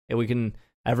like, hey,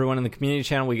 everyone in the community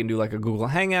channel, we can do like a Google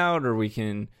Hangout, or we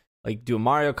can like do a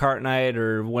Mario Kart night,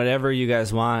 or whatever you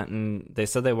guys want. And they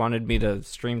said they wanted me to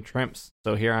stream Trimps.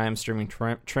 So here I am streaming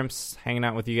Trimps, hanging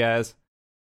out with you guys.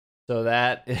 So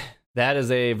that is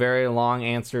a very long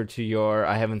answer to your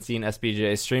I haven't seen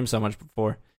SBJ stream so much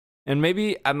before. And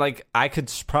maybe I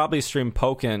could probably stream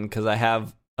Pokken because I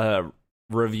have a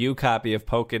review copy of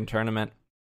Pokken Tournament.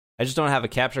 I just don't have a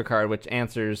capture card, which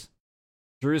answers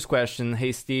Drew's question.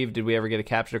 Hey, Steve, did we ever get a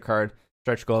capture card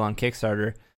stretch goal on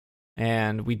Kickstarter?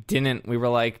 And we didn't. We were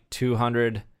like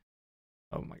 200.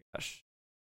 Oh my gosh.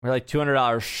 We're like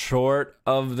 $200 short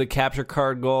of the capture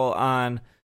card goal on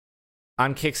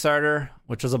Kickstarter,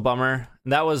 which was a bummer.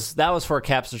 And that was for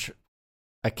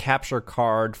a capture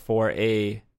card for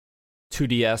a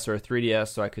 2DS or a 3DS,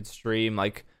 so I could stream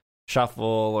like Shuffle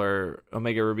or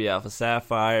Omega Ruby Alpha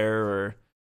Sapphire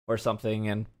or something,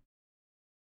 and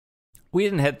we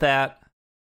didn't hit that,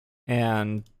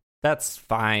 and that's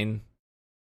fine.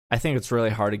 I think it's really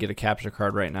hard to get a capture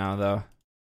card right now, though.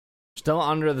 Still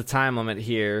under the time limit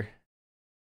here.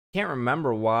 Can't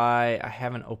remember why I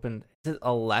haven't opened Is it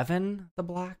 11, the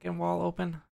black and wall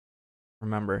open?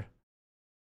 Remember.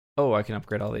 Oh, I can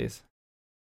upgrade all these.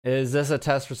 Is this a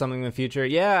test for something in the future?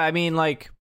 Yeah, I mean,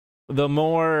 like, the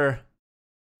more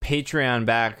Patreon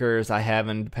backers I have,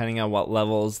 and depending on what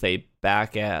levels they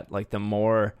back at, like, the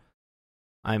more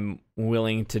I'm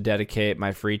willing to dedicate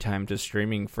my free time to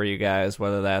streaming for you guys,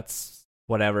 whether that's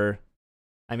whatever.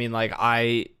 I mean, like,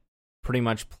 I pretty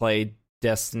much play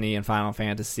Destiny and Final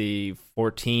Fantasy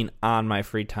 14 on my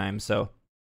free time, so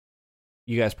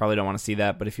you guys probably don't want to see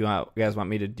that, but if you guys want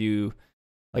me to do,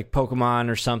 like, Pokemon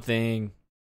or something,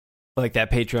 like,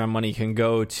 that Patreon money can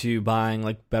go to buying,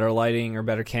 like, better lighting or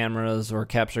better cameras or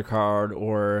capture card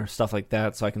or stuff like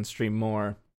that, so I can stream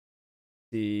more.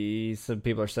 Some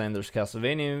people are saying there's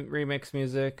Castlevania remix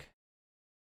music.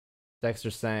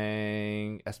 Dexter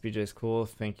saying SBJ is cool.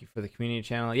 Thank you for the community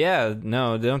channel. Yeah,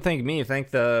 no, don't thank me. Thank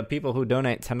the people who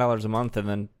donate $10 a month and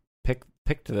then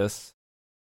picked this.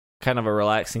 Kind of a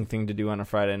relaxing thing to do on a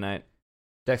Friday night.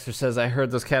 Dexter says, I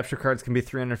heard those capture cards can be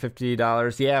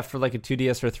 $350. Yeah, for like a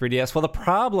 2DS or a 3DS. Well, the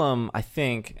problem, I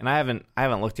think, and I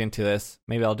haven't looked into this.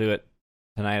 Maybe I'll do it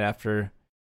tonight after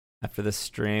this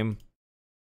stream.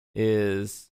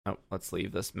 Let's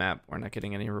leave this map. We're not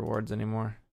getting any rewards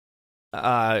anymore.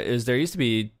 Is there used to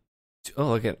be... Oh,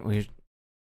 look at... We're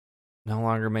no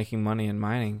longer making money in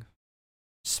mining.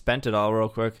 Spent it all real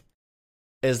quick.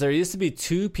 There used to be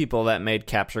 2 people that made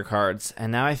capture cards,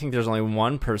 and now I think there's only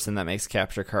 1 person that makes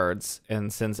capture cards,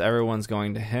 and since everyone's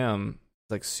going to him,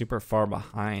 it's like super far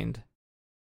behind.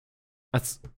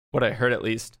 That's what I heard, at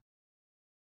least.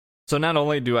 So not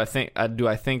only do I think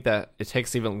that it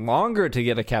takes even longer to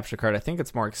get a capture card, I think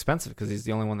it's more expensive because he's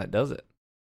the only one that does it.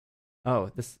 Oh,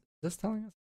 is this telling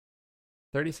us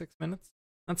 36 minutes?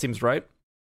 That seems right.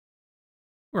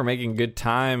 We're making good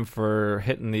time for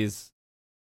hitting these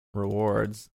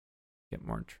rewards. Get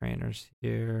more trainers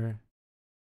here.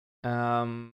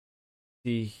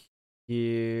 See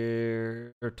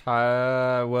here.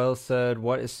 Well said.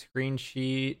 What is Screen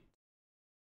Sheet?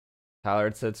 Tyler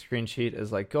had said Screen Sheet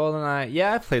is like GoldenEye.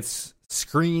 Yeah, I played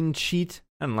Screen Sheet.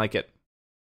 I didn't like it.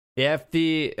 You have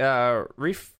to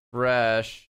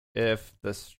refresh if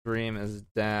the stream is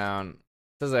down.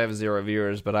 It says I have 0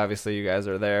 viewers, but obviously you guys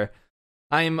are there.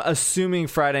 I'm assuming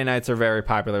Friday nights are very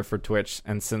popular for Twitch,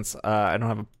 and since I don't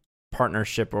have a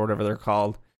partnership or whatever they're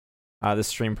called, this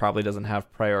stream probably doesn't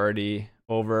have priority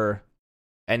over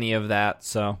any of that,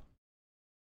 so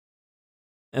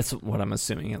that's what I'm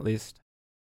assuming, at least.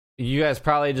 You guys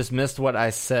probably just missed what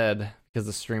I said because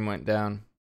the stream went down,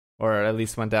 or at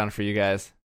least went down for you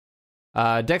guys.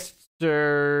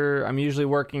 Dexter, I'm usually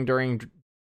working during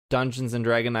Dungeons and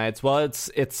Dragon nights. Well,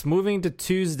 it's moving to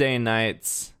Tuesday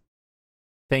nights.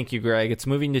 Thank you, Greg. It's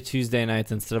moving to Tuesday nights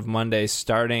instead of Monday,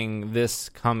 starting this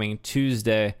coming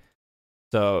Tuesday.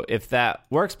 So if that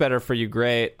works better for you,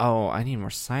 great. Oh, I need more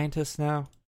scientists now.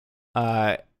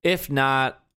 If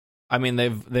not, I mean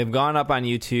they've gone up on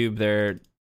YouTube. They're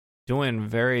doing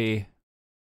good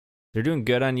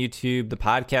on YouTube. The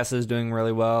podcast is doing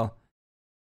really well.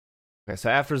 Okay, so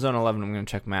after Zone 11, I'm going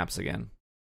to check maps again.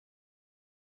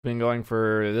 Been going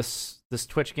for this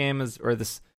Twitch game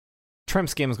this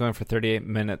Trimps game is going for 38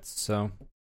 minutes, so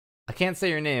I can't say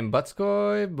your name.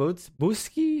 Buskoy?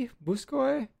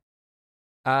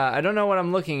 I don't know what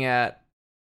I'm looking at.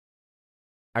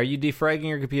 Are you defragging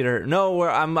your computer? No,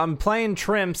 I'm playing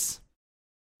Trimps,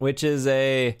 which is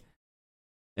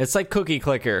it's like Cookie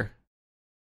Clicker.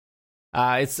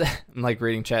 I'm like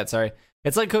reading chat, sorry.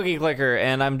 It's like Cookie Clicker,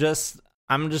 and I'm just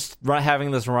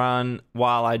having this run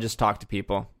while I just talk to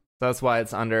people. So that's why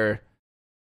it's under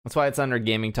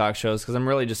gaming talk shows, because I'm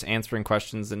really just answering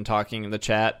questions and talking in the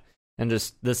chat, and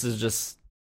this is just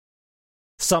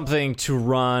something to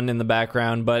run in the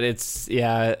background. But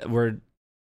we're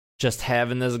just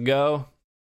having this go.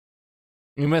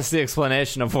 You missed the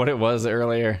explanation of what it was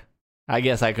earlier. I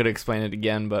guess I could explain it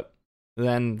again, but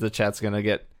then the chat's gonna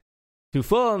get too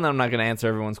full, and I'm not gonna answer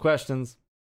everyone's questions.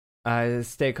 I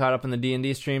stay caught up in the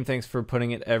D&D stream. Thanks for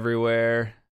putting it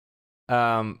everywhere.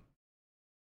 But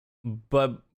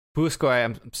Buskoy,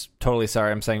 I'm totally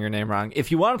sorry I'm saying your name wrong. If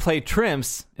you want to play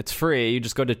Trimps, it's free. You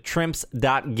just go to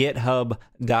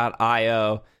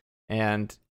trimps.github.io,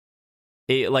 and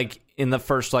in the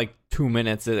first 2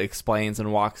 minutes it explains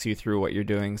and walks you through what you're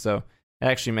doing. So it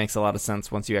actually makes a lot of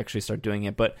sense once you actually start doing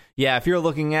it. But yeah, if you're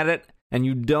looking at it and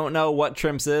you don't know what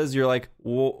Trimps is, you're like,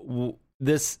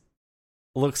 this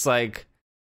looks like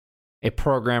a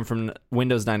program from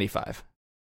Windows 95.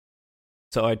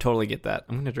 So I totally get that.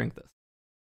 I'm going to drink this.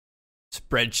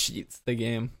 Spreadsheets, the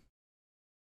game.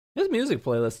 His music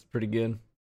playlist is pretty good.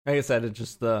 Like I said, it's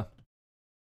just the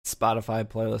Spotify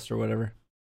playlist or whatever.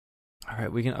 All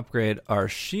right, we can upgrade our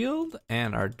shield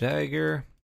and our dagger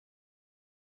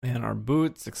and our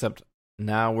boots, except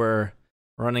now we're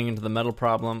running into the metal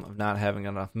problem of not having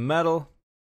enough metal.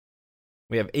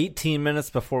 We have 18 minutes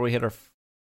before we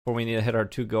need to hit our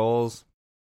 2 goals,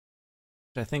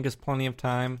 which I think is plenty of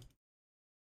time.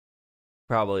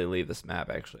 Probably leave this map,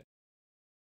 actually.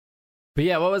 But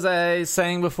yeah, what was I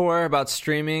saying before about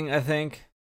streaming, I think?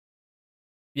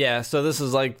 Yeah, so this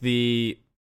is like the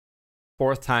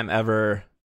 4th time ever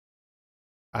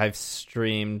I've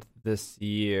streamed this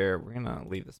year. We're going to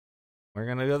leave this. We're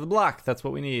going to go to the block. That's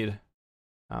what we need.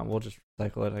 We'll just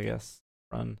recycle it, I guess.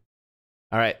 Run.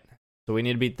 All right. So we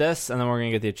need to beat this, and then we're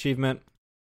going to get the achievement.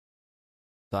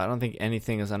 So I don't think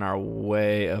anything is in our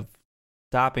way of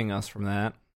stopping us from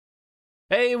that.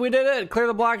 Hey, we did it! Clear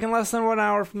the block in less than 1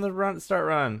 hour from the start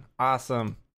run.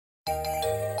 Awesome.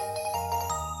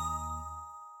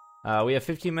 We have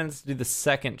 15 minutes to do the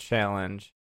second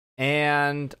challenge.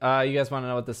 And you guys want to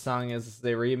know what this song is? This is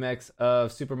a remix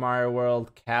of Super Mario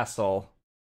World Castle.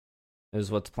 Is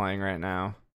what's playing right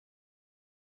now.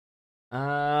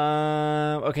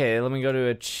 Okay, let me go to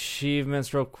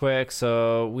achievements real quick.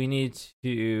 So we need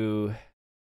to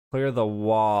clear the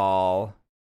wall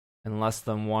in less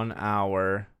than 1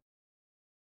 hour.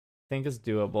 I think it's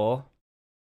doable.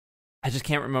 I just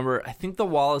can't remember. I think the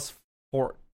wall is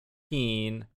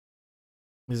 14.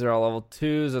 These are all level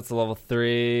 2s. That's a level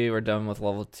 3. We're done with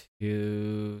level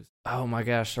 2s. Oh my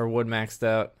gosh, our wood maxed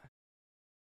out.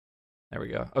 There we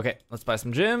go. Okay, let's buy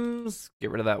some gems.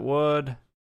 Get rid of that wood.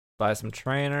 Buy some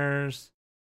trainers.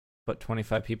 Put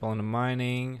 25 people into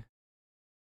mining.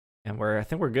 And I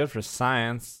think we're good for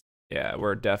science. Yeah,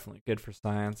 we're definitely good for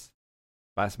science.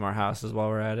 Buy some more houses while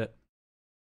we're at it.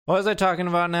 What was I talking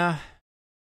about now?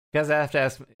 You guys have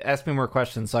to ask me more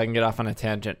questions so I can get off on a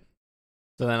tangent.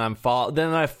 So then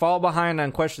I fall behind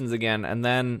on questions again, and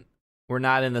then we're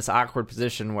not in this awkward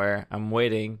position where I'm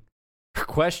waiting for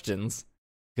questions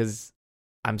because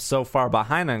I'm so far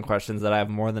behind on questions that I have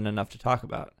more than enough to talk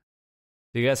about.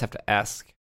 So you guys have to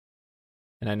ask.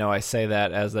 And I know I say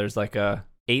that as there's like a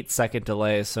 8-second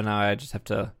delay, so now I just have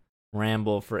to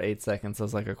ramble for 8 seconds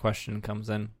as like a question comes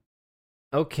in.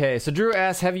 Okay, so Drew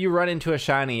asks, have you run into a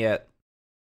shiny yet?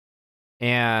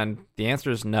 And the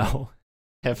answer is no.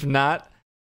 Have not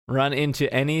run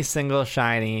into any single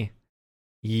shiny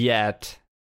yet,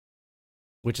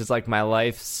 which is like my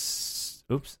life's...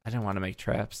 Oops, I didn't want to make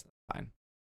traps. Fine.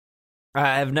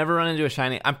 I've never run into a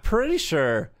shiny. I'm pretty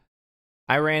sure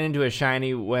I ran into a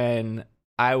shiny when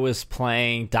I was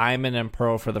playing Diamond and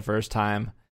Pearl for the first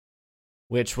time,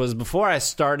 which was before I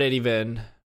started even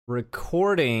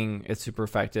recording It's Super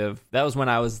Effective. That was when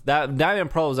Diamond and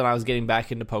Pearl was when I was getting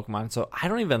back into Pokemon, so I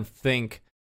don't even think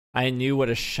I knew what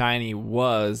a shiny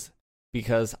was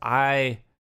because if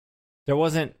there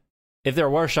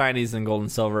were shinies in Gold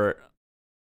and Silver,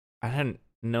 I didn't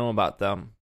know about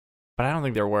them, but I don't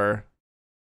think there were.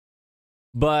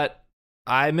 But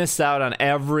I missed out on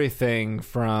everything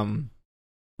from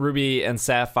Ruby and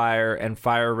Sapphire and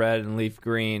Fire Red and Leaf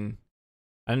Green.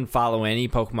 I didn't follow any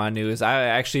Pokemon news. I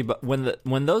actually,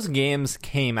 when those games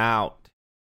came out,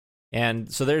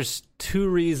 and so there's 2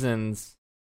 reasons.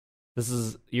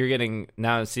 You're getting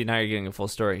a full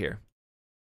story here.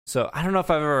 So I don't know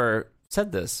if I've ever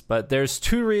said this, but there's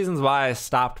 2 reasons why I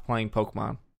stopped playing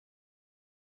Pokemon.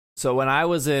 So when I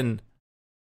was in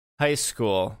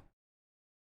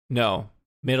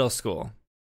middle school,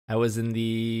 I was in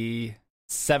the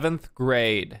 7th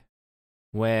grade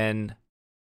when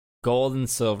Gold and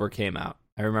Silver came out.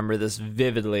 I remember this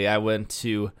vividly. I went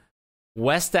to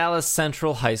West Dallas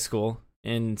Central High School.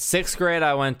 In 6th grade,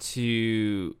 I went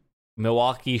to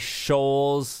Milwaukee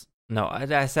Shoals. No, I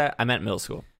meant middle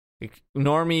school.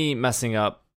 Ignore me messing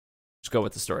up. Just go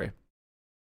with the story.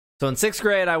 So in 6th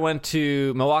grade, I went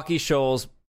to Milwaukee Shoals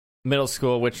Middle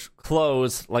School, which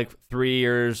closed like 3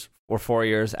 years or 4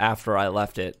 years after I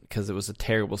left it because it was a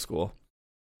terrible school.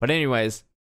 But anyways,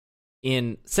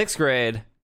 in 6th grade,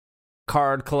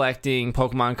 card collecting,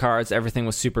 Pokemon cards, everything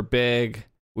was super big.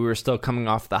 We were still coming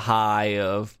off the high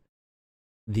of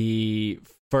the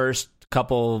first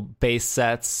couple base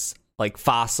sets, the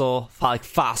fossil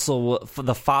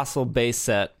base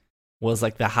set was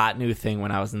like the hot new thing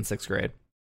when I was in 6th grade.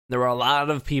 There were a lot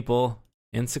of people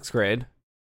in 6th grade,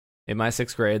 in my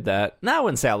 6th grade, I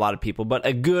wouldn't say a lot of people, but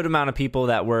a good amount of people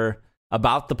that were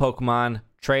about the Pokemon,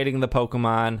 trading the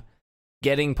Pokemon,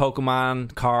 getting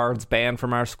Pokemon cards banned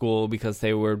from our school because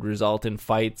they would result in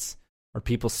fights or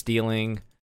people stealing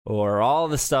or all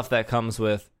the stuff that comes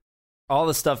with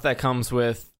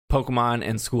Pokemon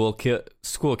and school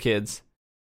kids.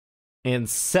 In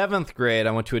 7th grade,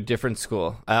 I went to a different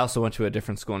school. I also went to a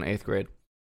different school in 8th grade.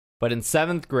 But in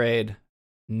 7th grade,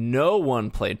 no one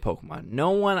played Pokemon.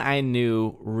 No one I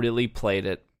knew really played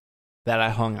it that I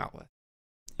hung out with.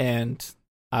 And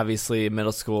obviously, in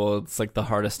middle school, it's like the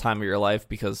hardest time of your life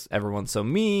because everyone's so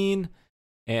mean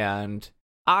and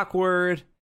awkward.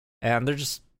 And they're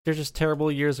just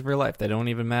terrible years of your life. They don't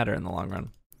even matter in the long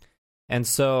run. And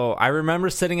so I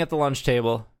remember sitting at the lunch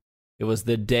table. It was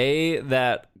the day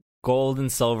that Gold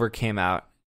and Silver came out,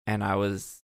 and that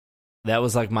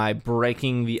was like my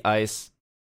breaking the ice.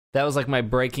 That was like my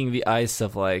breaking the ice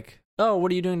of like, oh,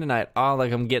 what are you doing tonight? Oh,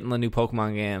 like I'm getting the new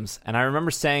Pokemon games. And I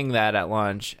remember saying that at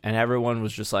lunch, and everyone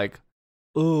was just like,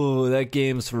 oh, that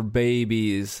game's for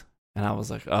babies. And I was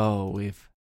like, oh,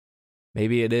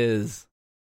 maybe it is.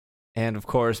 And of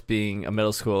course, being a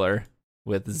middle schooler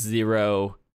with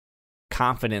zero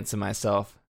confidence in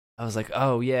myself, I was like,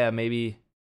 oh yeah, maybe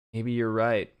you're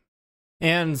right.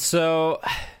 And so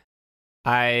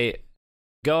I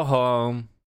go home,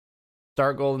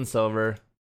 start Gold and Silver.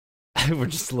 We're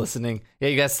just listening. Yeah,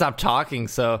 you guys stop talking.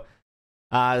 So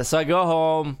I go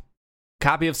home,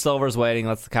 copy of Silver's waiting.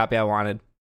 That's the copy I wanted.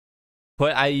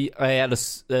 I had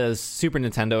a Super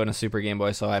Nintendo and a Super Game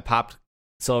Boy, so I popped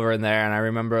Silver in there, and I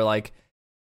remember like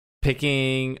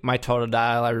picking my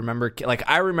Totodile.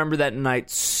 I remember that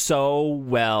night so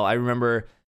well. I remember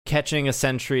catching a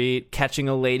Sentry, catching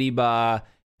a Ladybug,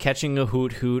 catching a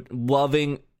Hoot,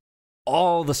 loving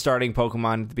all the starting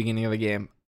Pokemon at the beginning of the game.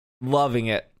 Loving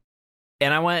it.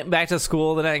 And I went back to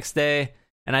school the next day,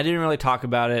 and I didn't really talk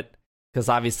about it, because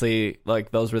obviously,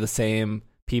 like, those were the same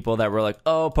people that were like,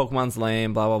 oh, Pokemon's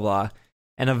lame, blah, blah, blah.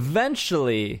 And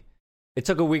eventually, it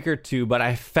took a week or two, but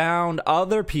I found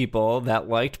other people that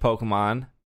liked Pokemon,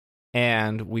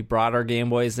 and we brought our Game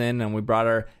Boys in, and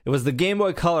it was the Game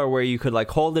Boy Color where you could,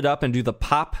 like, hold it up and do the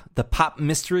pop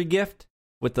mystery gift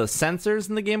with the sensors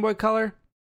in the Game Boy Color.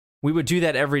 We would do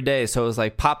that every day, so it was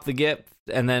like pop the gift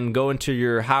and then go into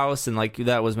your house, and like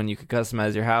that was when you could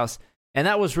customize your house, and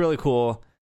that was really cool.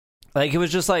 Like, it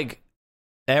was just like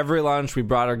every lunch we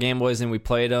brought our Game Boys in, we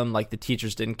played them. Like, the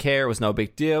teachers didn't care, it was no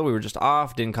big deal, we were just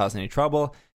off, didn't cause any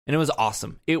trouble, and it was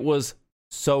awesome. It was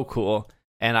so cool,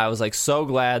 and I was like so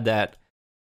glad that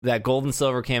Gold and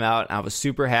Silver came out, and I was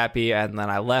super happy. And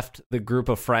then I left the group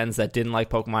of friends that didn't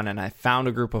like Pokemon, and I found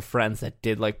a group of friends that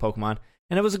did like Pokemon,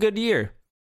 and it was a good year.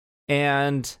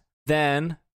 And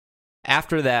then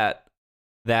after that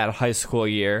high school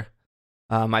year,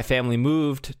 my family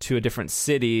moved to a different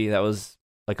city that was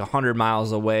like 100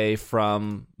 miles away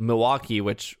from Milwaukee,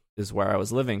 which is where I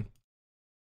was living.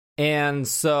 And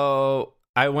so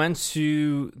I went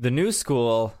to the new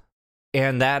school,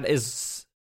 and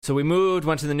so we moved,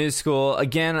 went to the new school.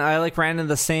 Again, I like ran into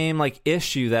the same like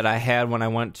issue that I had when I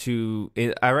ran into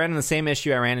the same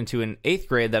issue I ran into in 8th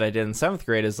grade that I did in 7th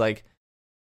grade, is like,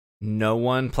 no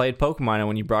one played Pokemon, and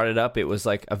when you brought it up, it was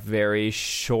like a very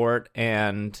short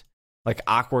and like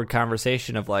awkward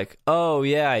conversation of like, oh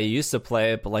yeah, I used to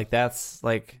play it, but like that's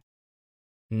like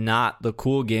not the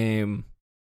cool game.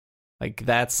 Like,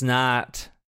 that's not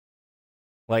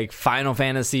like Final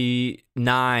Fantasy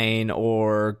 9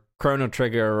 or Chrono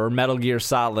Trigger or Metal Gear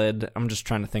Solid. I'm just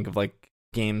trying to think of like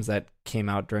games that came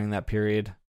out during that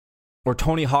period. Or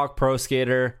Tony Hawk Pro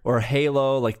Skater, or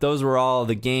Halo. Like, those were all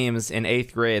the games in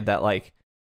 8th grade that, like,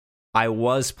 I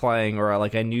was playing, or,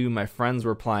 like, I knew my friends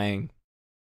were playing.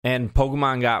 And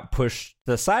Pokemon got pushed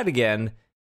to the side again.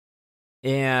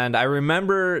 And I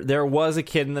remember there was a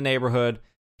kid in the neighborhood.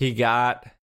 He got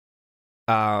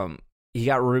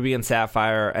Ruby and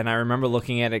Sapphire, and I remember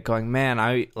looking at it going, man,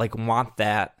 I, like, want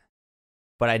that.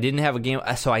 But I didn't have a game,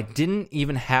 so I didn't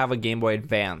even have a Game Boy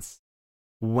Advance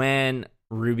when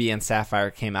Ruby and Sapphire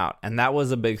came out, and that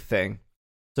was a big thing.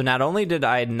 So not only did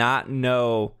I not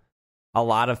know a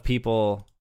lot of people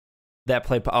that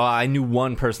played, I knew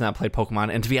one person that played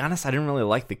Pokemon, and to be honest, I didn't really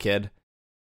like the kid.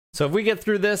 So if we get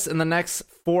through this in the next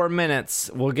 4 minutes,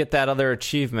 we'll get that other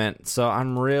achievement. So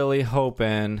I'm really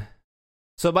hoping.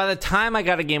 So by the time I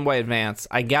got a Game Boy Advance,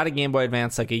 I got a Game Boy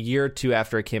Advance like a year or two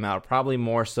after it came out, probably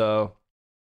more so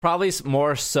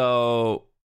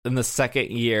in the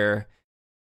second year.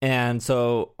 And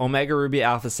so Omega Ruby,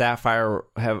 Alpha Sapphire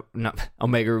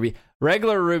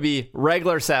Regular Ruby,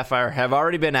 Regular Sapphire have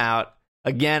already been out.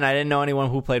 Again, I didn't know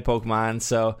anyone who played Pokemon,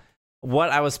 so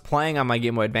what I was playing on my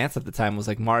Game Boy Advance at the time was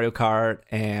like Mario Kart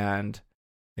and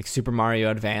like Super Mario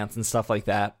Advance and stuff like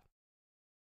that.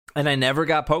 And I never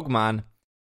got Pokemon.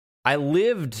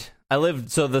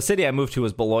 So the city I moved to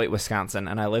was Beloit, Wisconsin,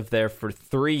 and I lived there for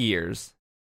 3 years.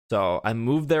 So I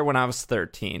moved there when I was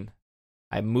 13.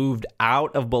 I moved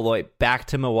out of Beloit back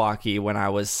to Milwaukee when I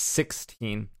was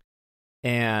 16.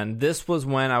 And this was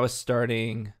when I was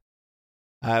in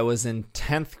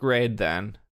 10th grade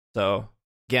then. So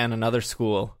again, another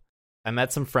school. I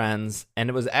met some friends, and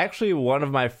it was actually one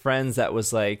of my friends that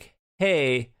was like,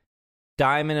 hey,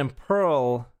 Diamond and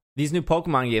Pearl, these new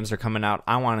Pokemon games are coming out.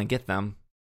 I want to get them.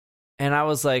 And I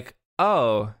was like,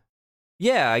 oh,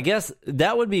 yeah, I guess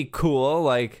that would be cool.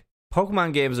 Like,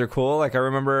 Pokemon games are cool. Like, I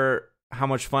remember how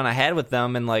much fun I had with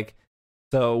them. And, like,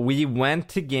 so we went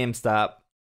to GameStop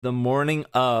the morning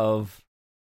of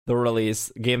the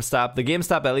release. The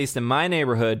GameStop, at least in my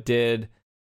neighborhood, did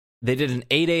an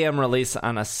 8 a.m. release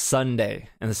on a Sunday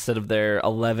instead of their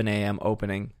 11 a.m.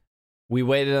 opening. We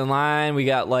waited in line. We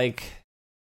got, like,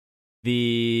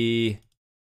 the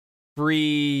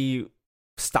free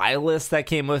stylus that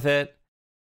came with it.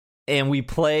 And we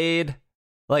played.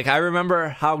 Like, I remember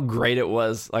how great it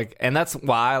was. Like, and that's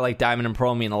why, like, Diamond and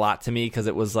Pearl mean a lot to me, because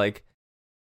it was, like,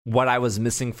 what I was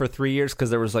missing for 3 years,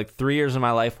 because there was, like, 3 years of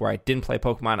my life where I didn't play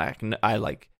Pokemon. I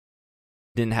like,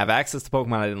 didn't have access to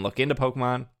Pokemon. I didn't look into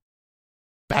Pokemon.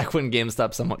 Back when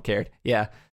GameStop somewhat cared. Yeah,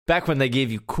 back when they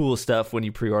gave you cool stuff when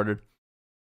you pre-ordered.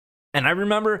 And I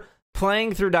remember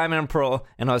playing through Diamond and Pearl,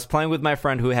 and I was playing with my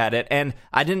friend who had it, and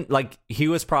I didn't, like, he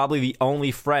was probably the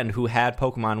only friend who had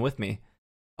Pokemon with me.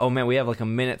 Oh man, we have like a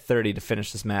minute 30 to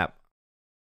finish this map.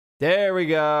 There we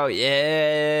go.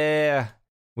 Yeah.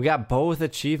 We got both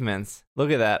achievements. Look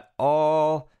at that.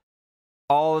 All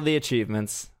of the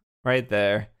achievements right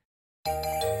there.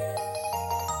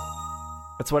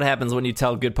 That's what happens when you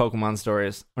tell good Pokemon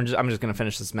stories. I'm just going to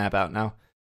finish this map out now.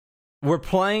 We're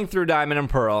playing through Diamond and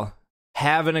Pearl,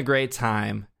 having a great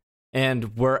time,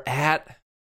 and we're at...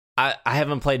 I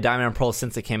haven't played Diamond and Pearl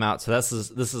since it came out, so this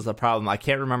is the problem. I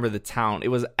can't remember the town. It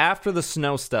was after the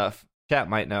snow stuff. Chat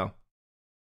might know.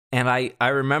 And I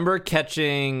remember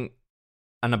catching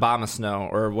an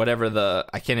Abomasnow, or whatever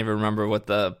I can't even remember what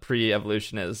the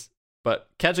pre-evolution is. But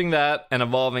catching that and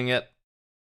evolving it,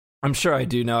 I'm sure I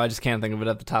do know. I just can't think of it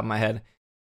at the top of my head.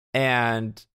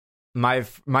 And my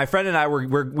friend and I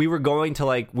we were going to,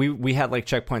 like, we had like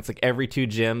checkpoints like every 2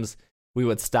 gyms. We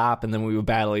would stop, and then we would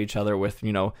battle each other with,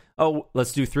 you know, oh,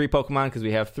 let's do 3 Pokemon because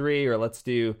we have 3, or let's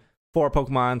do 4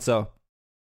 Pokemon. So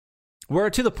we're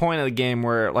to the point of the game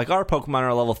where, like, our Pokemon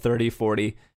are level 30,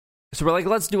 40. So we're like,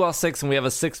 let's do all 6, and we have a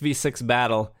 6v6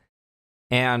 battle.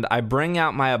 And I bring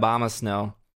out my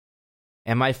Abomasnow,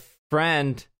 and my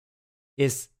friend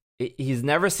he's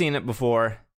never seen it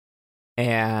before,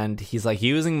 and he's, like,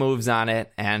 using moves on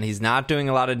it, and he's not doing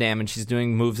a lot of damage. He's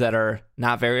doing moves that are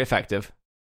not very effective.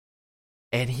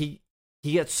 And he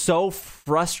gets so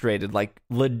frustrated, like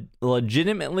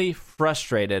legitimately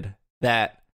frustrated,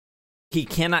 that he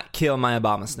cannot kill my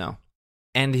Abomasnow.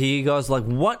 And he goes like,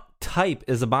 what type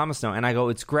is Abomasnow? And I go,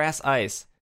 it's grass ice.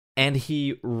 And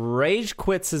he rage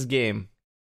quits his game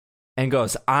and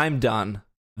goes, I'm done.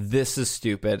 This is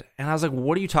stupid. And I was like,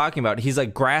 what are you talking about? He's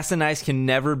like, grass and ice can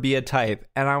never be a type.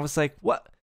 And I was like, what?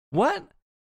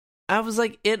 I was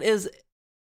like, it is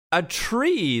a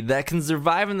tree that can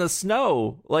survive in the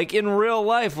snow. Like, in real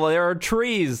life, there are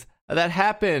trees that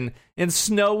happen in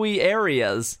snowy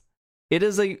areas. It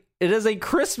is a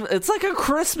Christmas. It's like a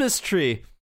Christmas tree.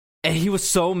 And he was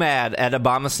so mad at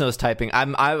Abomasnow's typing.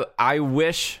 I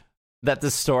wish that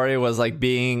this story was, like,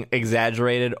 being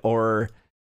exaggerated, or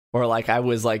like I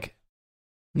was, like,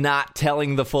 not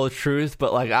telling the full truth,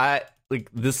 but like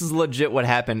this is legit what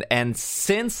happened. And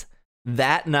since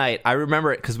that night, I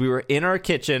remember it because we were in my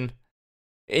kitchen,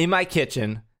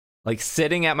 like,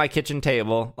 sitting at my kitchen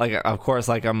table. Like, of course,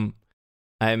 like, I'm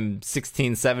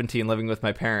 16, 17, living with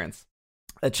my parents.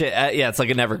 Yeah, it's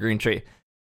like an evergreen tree.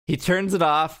 He turns it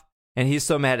off, and he's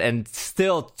so mad. And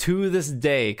still to this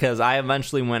day, because I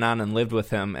eventually went on and lived with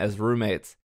him as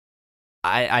roommates,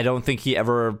 I don't think he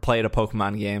ever played a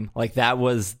Pokemon game. Like, that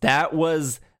was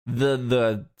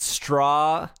the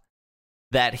straw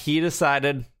that he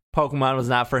decided Pokemon was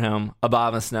not for him.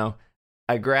 Abomasnow,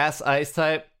 a grass ice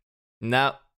type,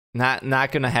 no,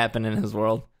 not gonna happen in his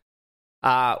world.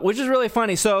 Which is really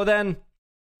funny. So then,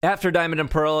 after Diamond and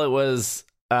Pearl, it was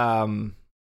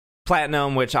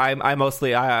Platinum, which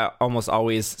I almost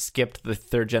always skipped the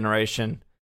 3rd generation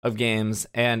of games,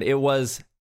 and it was,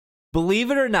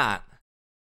 believe it or not,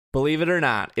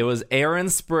 it was Aaron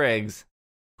Spriggs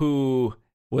who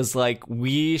was like,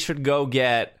 we should go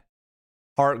get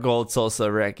Heart Gold, Soul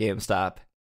Silver at GameStop.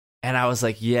 And I was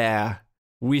like, yeah,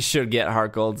 we should get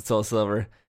Heart Gold, Soul Silver.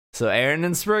 So Aaron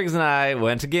and Spriggs and I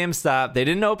went to GameStop. They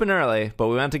didn't open early, but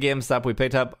we went to GameStop. We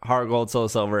picked up Heart Gold, Soul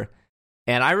Silver.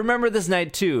 And I remember this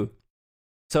night too.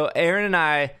 So Aaron and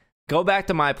I go back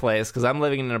to my place, because I'm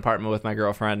living in an apartment with my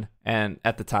girlfriend and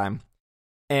at the time.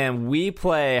 and we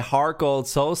play Heart Gold,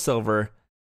 Soul Silver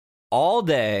all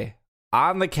day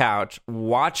on the couch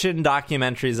watching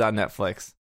documentaries on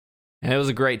Netflix. And it was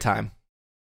a great time.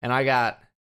 And I got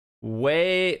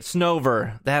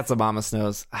Snover. That's Obama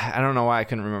Snows. I don't know why I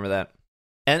couldn't remember that.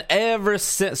 And ever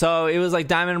since, so it was like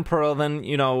Diamond and Pearl, then,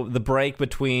 the break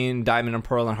between Diamond and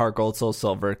Pearl and Heart Gold, Soul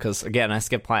Silver, because, again, I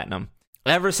skipped Platinum.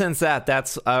 Ever since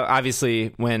that's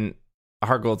obviously when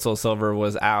Heart Gold, Soul Silver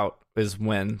was out, is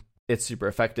when It's Super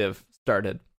Effective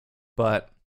started. But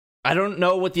I don't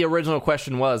know what the original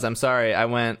question was. I'm sorry. I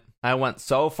went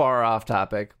so far off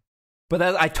topic. But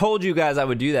I told you guys I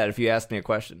would do that if you asked me a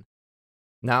question.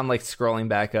 Now I'm like scrolling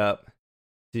back up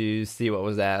to see what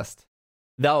was asked.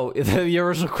 No, the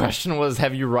original question was,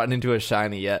 have you run into a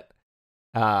shiny yet?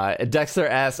 Dexter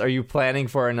asks, are you planning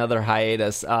for another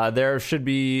hiatus? There should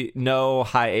be no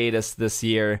hiatus this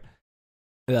year.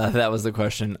 That was the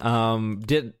question.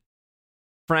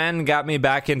 Friend got me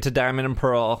back into Diamond and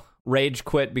Pearl. Rage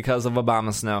quit because of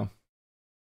Obama Snow.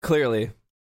 Clearly.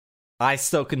 I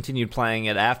still continued playing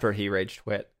it after he rage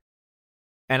quit.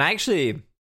 And I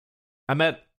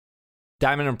met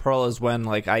Diamond and Pearl is when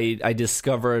like I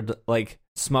discovered like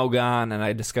Smogon, and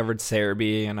I discovered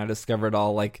Cerebi, and I discovered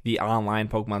all like the online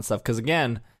Pokemon stuff. Because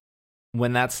again,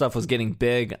 when that stuff was getting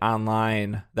big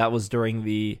online, that was during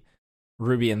the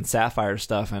Ruby and Sapphire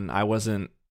stuff, and I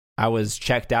was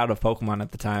checked out of Pokemon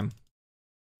at the time.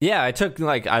 Yeah, I took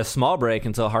like a small break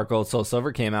until Heart Gold, Soul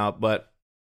Silver came out, but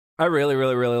I really,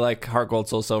 really, really like Heart Gold,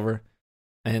 Soul Silver.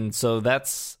 And so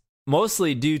that's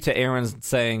mostly due to Aaron's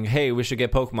saying, hey, we should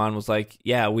get Pokemon. Was like,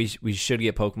 yeah, we should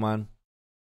get Pokemon.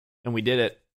 And we did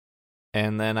it.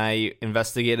 And then I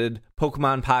investigated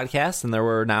Pokemon podcasts, and there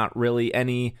were not really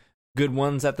any good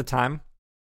ones at the time.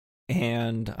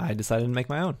 And I decided to make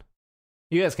my own.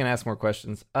 You guys can ask more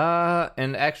questions.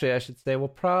 And actually, I should say we'll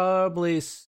probably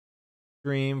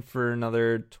stream for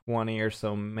another 20 or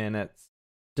so minutes.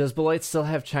 Does Beloit still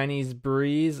have Chinese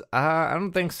Breeze? I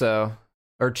don't think so.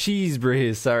 Or Cheese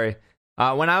Breeze, sorry.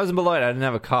 When I was in Beloit, I didn't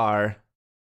have a car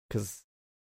because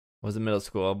I was in middle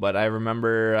school, but I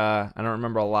remember, I don't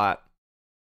remember a lot.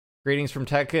 Greetings from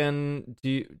Tekken.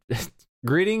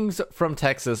 Greetings from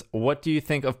Texas. What do you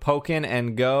think of Pokken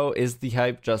and Go? Is the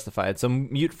hype justified? So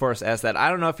Mute Force asked that. I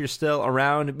don't know if you're still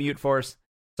around, Mute Force.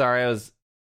 Sorry, I was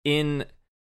in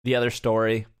the other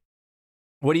story.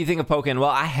 What do you think of Pokken? Well,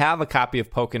 I have a copy of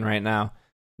Pokken right now.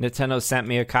 Nintendo sent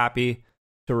me a copy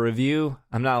to review.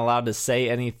 I'm not allowed to say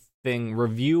anything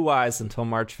review-wise until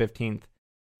March 15th.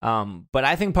 But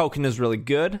I think Pokken is really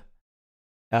good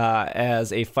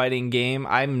as a fighting game.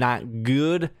 I'm not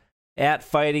good at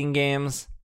fighting games,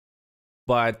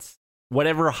 but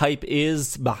whatever hype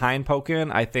is behind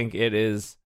Pokken, I think it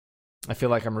is. I feel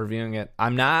like I'm reviewing it.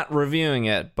 I'm not reviewing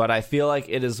it, but I feel like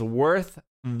it is worth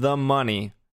the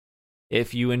money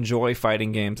if you enjoy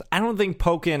fighting games. I don't think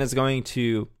Pokken is going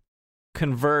to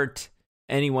convert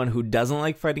anyone who doesn't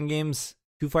like fighting games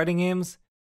to fighting games,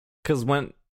 because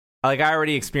I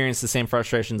already experienced the same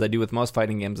frustrations I do with most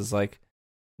fighting games, is like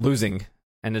losing,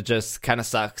 and it just kind of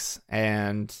sucks.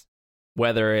 And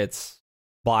whether it's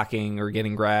blocking or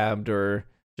getting grabbed or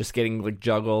just getting like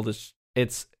juggled,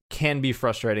 it's can be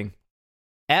frustrating.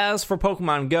 As for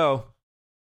Pokemon Go,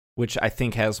 which I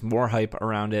think has more hype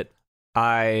around it,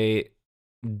 I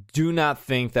do not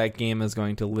think that game is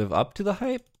going to live up to the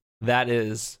hype. That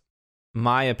is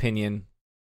my opinion.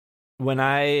 When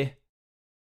I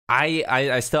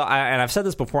still, and I've said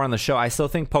this before on the show, I still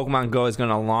think Pokemon Go is going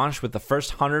to launch with the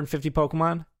first 150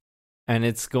 Pokemon, and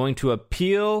it's going to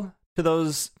appeal to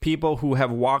those people who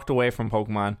have walked away from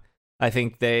Pokemon. I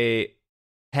think they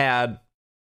had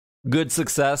good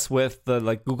success with the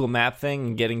like Google Map thing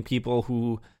and getting people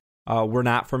who were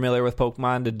not familiar with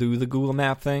Pokemon to do the Google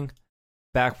Map thing.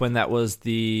 Back when that was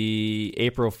the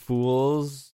April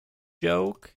Fool's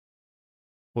joke.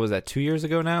 What was that, 2 years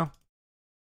ago now?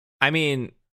 I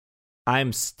mean,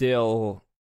 I'm still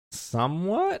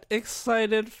somewhat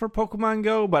excited for Pokemon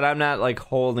Go, but I'm not like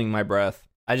holding my breath.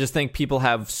 I just think people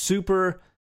have super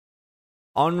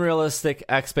unrealistic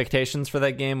expectations for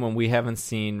that game when we haven't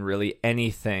seen really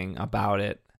anything about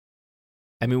it.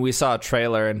 I mean, we saw a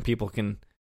trailer, and people can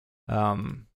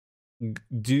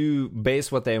do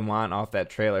base what they want off that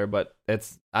trailer, but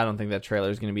I don't think that trailer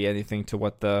is going to be anything to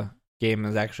what the game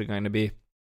is actually going to be.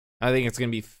 I think it's going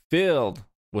to be filled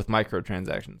with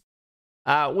microtransactions,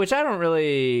 which I don't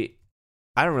really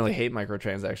hate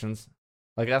microtransactions.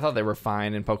 Like, I thought they were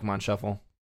fine in Pokemon Shuffle.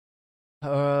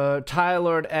 Ty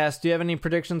Lord asked, do you have any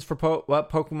predictions for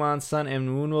what Pokemon Sun and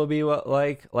Moon will be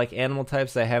like animal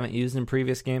types that I haven't used in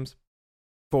previous games?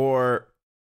 For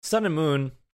Sun and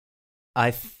Moon,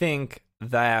 I think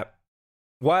that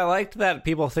Well, I liked that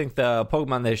people think the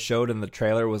Pokemon they showed in the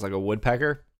trailer was like a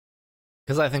woodpecker,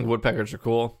 because I think woodpeckers are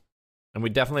cool, and we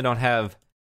definitely don't have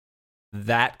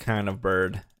that kind of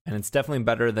bird, and it's definitely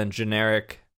better than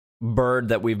generic bird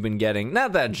that we've been getting.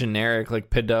 Not that generic, like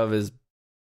Pidove is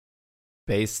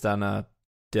based on a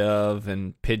dove,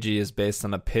 and Pidgey is based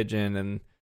on a pigeon, and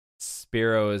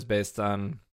Spearow is based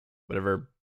on whatever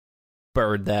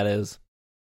bird that is.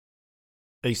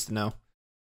 I used to know.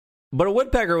 But a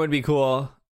woodpecker would be cool.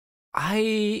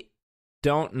 I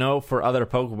don't know for other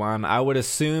Pokemon. I would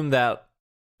assume that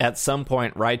at some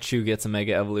point Raichu gets a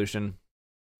Mega Evolution.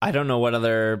 I don't know what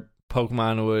other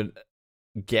Pokemon would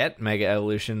get Mega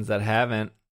Evolutions that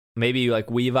haven't. Maybe like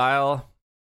Weavile.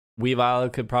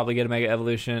 Weavile could probably get a Mega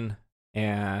Evolution.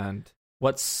 And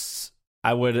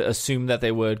I would assume that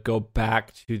they would go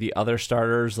back to the other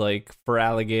starters like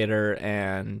Feraligatr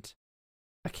and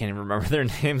I can't even remember their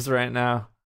names right now.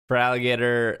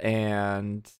 Feraligatr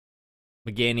and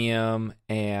Meganium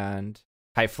and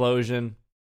Typhlosion.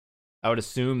 I would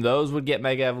assume those would get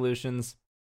Mega Evolutions.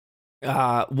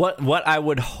 What I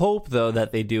would hope though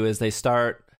that they do is they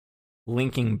start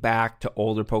linking back to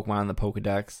older Pokemon in the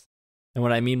Pokedex. And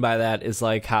what I mean by that is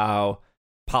like how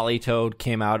Politoed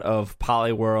came out of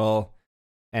Poliwhirl,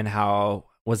 and how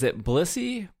was it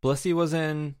Blissey? Blissey was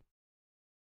in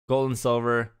Gold and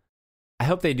Silver. I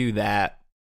hope they do that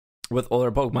with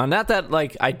older Pokemon. Not that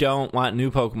like I don't want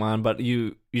new Pokemon, but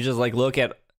you just like look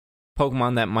at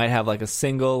Pokemon that might have like a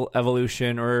single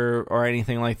evolution or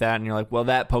anything like that, and you're like, well,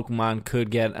 that Pokemon could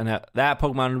get that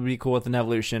Pokemon would be cool with an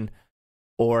evolution,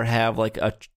 or have like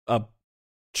a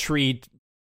tree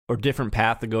or different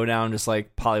path to go down, just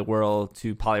like Poliwhirl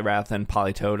to Poliwrath and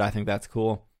Politoed. I think that's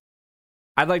cool.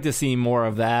 I'd like to see more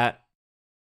of that,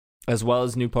 as well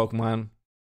as new Pokemon.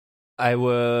 I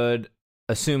would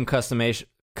assume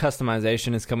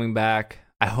customization is coming back.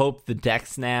 I hope the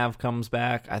Dex Nav comes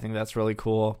back. I think that's really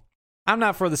cool. I'm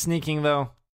not for the sneaking,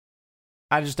 though.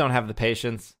 I just don't have the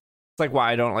patience. It's like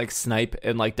why I don't like snipe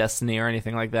in like Destiny or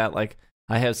anything like that. Like,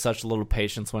 I have such little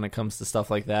patience when it comes to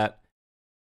stuff like that.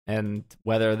 And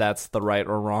whether that's the right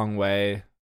or wrong way, it's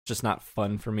just not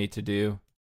fun for me to do.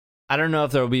 I don't know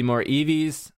if there will be more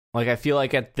EVs. Like, I feel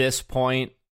like at this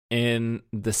point in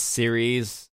the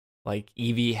series, like,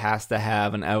 Eevee has to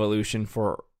have an evolution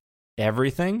for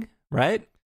everything, right?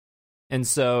 And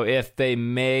so if they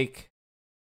make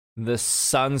the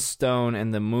Sunstone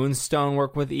and the Moonstone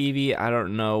work with Eevee, I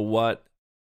don't know what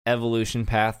evolution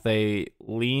path they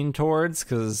lean towards,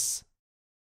 because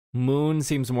Moon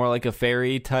seems more like a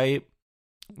fairy type,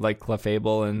 like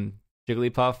Clefable and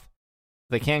Jigglypuff.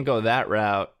 They can't go that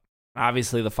route.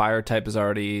 Obviously, the fire type is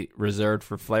already reserved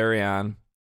for Flareon.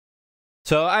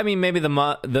 So, I mean, maybe the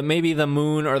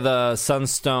Moon or the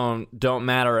Sunstone don't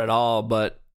matter at all,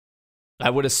 but I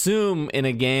would assume in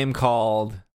a game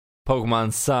called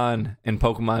Pokemon Sun and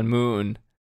Pokemon Moon,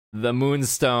 the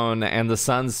Moonstone and the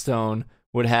Sunstone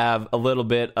would have a little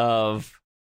bit of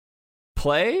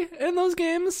play in those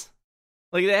games.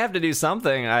 Like, they have to do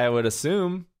something, I would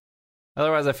assume.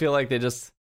 Otherwise, I feel like they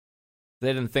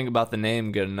didn't think about the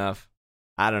name good enough.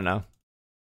 I don't know.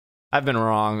 I've been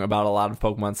wrong about a lot of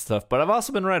Pokemon stuff, but I've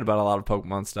also been right about a lot of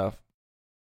Pokemon stuff.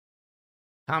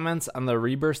 Comments on the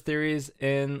rebirth theories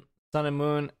in Sun and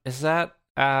Moon. Is that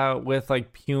with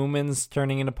like humans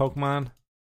turning into Pokemon?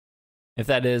 If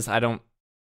that is, I don't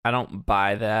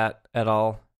buy that at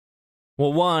all.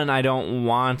 Well, one, I don't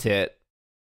want it.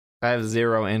 I have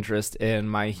zero interest in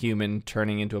my human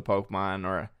turning into a Pokemon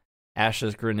or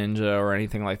Ash's Greninja or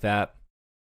anything like that.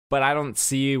 But I don't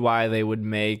see why they would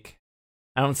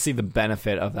I don't see the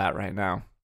benefit of that right now.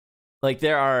 Like,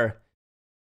 there are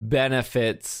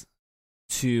benefits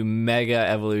to Mega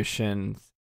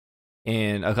Evolutions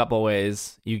in a couple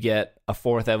ways. You get a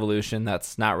fourth evolution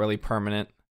that's not really permanent.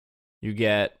 You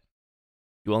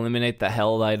eliminate the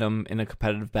held item in a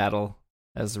competitive battle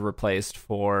as replaced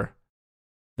for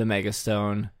the Mega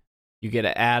Stone. You get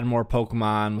to add more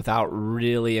Pokemon without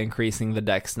really increasing the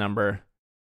Dex number.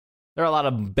 There are a lot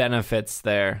of benefits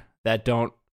there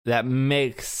that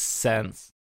make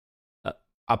sense.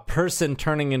 A person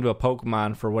turning into a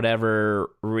Pokemon for whatever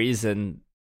reason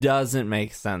doesn't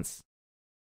make sense.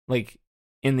 Like,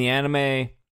 in the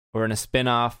anime or in a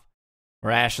spin-off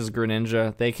or Ash's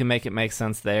Greninja, they can make it make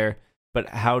sense there. But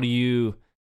how do you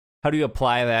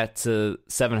apply that to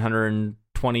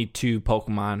 722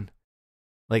 Pokemon?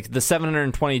 Like, the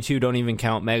 722 don't even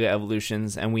count Mega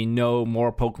Evolutions, and we know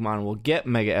more Pokemon will get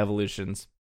Mega Evolutions.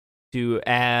 To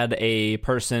add a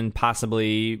person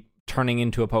possibly turning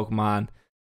into a Pokemon,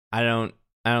 I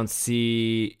don't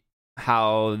see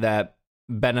how that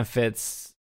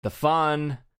benefits the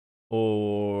fun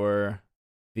or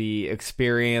the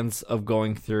experience of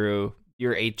going through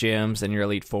your 8 gyms and your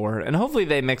Elite Four. And hopefully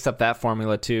they mix up that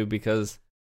formula too, because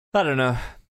I don't know,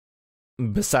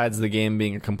 besides the game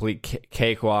being a complete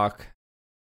cakewalk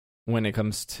when it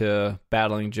comes to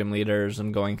battling gym leaders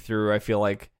and going through, I feel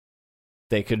like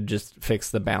they could just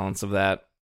fix the balance of that.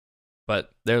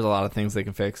 But there's a lot of things they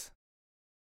can fix.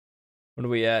 What are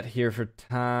we at here for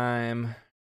time?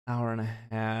 Hour and a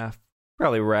half.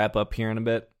 Probably wrap up here in a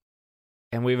bit.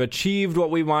 And we've achieved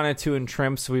what we wanted to in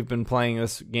Trimps. We've been playing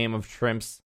this game of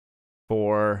Trimps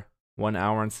for 1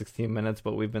 hour and 16 minutes,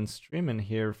 but we've been streaming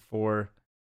here for...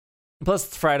 Plus,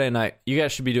 it's Friday night. You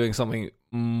guys should be doing something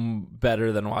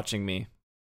better than watching me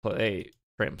play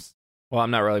Trimps. Well,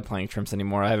 I'm not really playing Trimps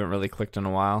anymore. I haven't really clicked in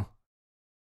a while.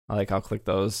 I'll click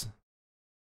those.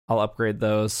 I'll upgrade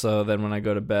those, so then when I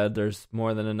go to bed, there's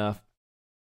more than enough.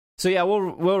 So yeah,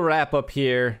 we'll wrap up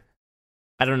here.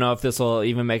 I don't know if this will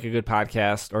even make a good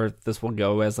podcast or if this will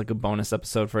go as like a bonus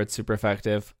episode for It's Super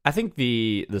Effective. I think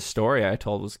the story I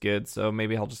told was good, so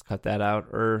maybe I'll just cut that out,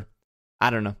 or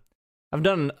I don't know. I've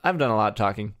done a lot of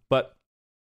talking, but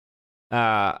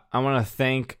I want to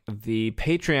thank the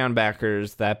Patreon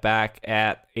backers that back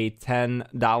at a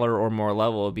 $10 or more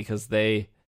level, because they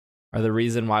are the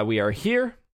reason why we are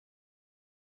here.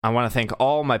 I want to thank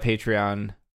all my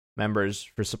Patreon members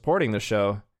for supporting the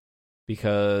show,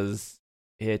 because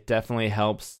it definitely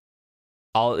helps.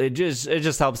 It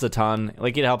just helps a ton.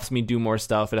 Like, it helps me do more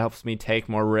stuff. It helps me take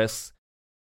more risks.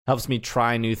 Helps me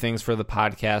try new things for the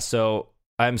podcast. So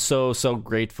I'm so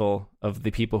grateful of the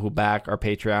people who back our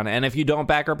Patreon. And if you don't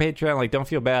back our Patreon, like, don't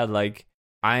feel bad. Like,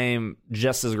 I am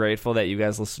just as grateful that you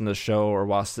guys listen to the show or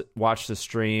watch the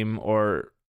stream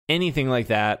or anything like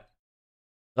that.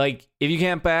 Like, if you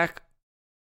can't back,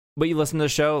 but you listen to the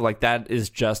show, like, that is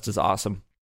just as awesome.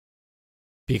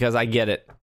 Because I get it.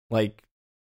 Like,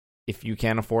 if you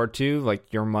can't afford to,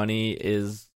 like, your money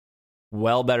is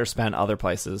well better spent other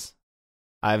places.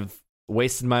 I've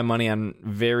wasted my money on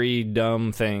very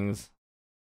dumb things.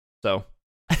 So,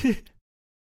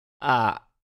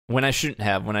 when I shouldn't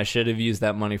have, when I should have used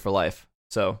that money for life.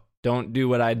 So, don't do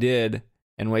what I did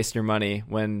and waste your money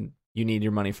when you need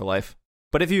your money for life.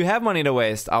 But if you have money to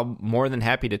waste, I'm more than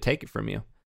happy to take it from you.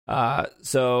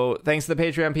 So thanks to the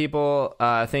Patreon people.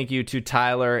 Thank you to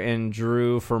Tyler and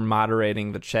Drew for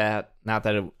moderating the chat. Not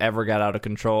that it ever got out of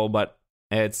control, but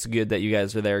it's good that you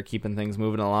guys are there keeping things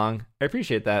moving along. I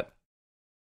appreciate that.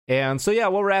 And so, yeah,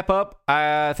 we'll wrap up.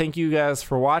 Thank you guys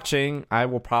for watching. I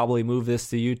will probably move this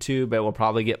to YouTube. It will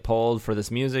probably get pulled for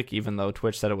this music, even though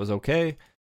Twitch said it was okay.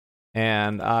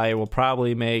 And I will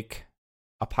probably make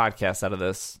a podcast out of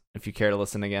this if you care to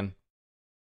listen again.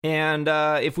 And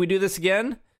if we do this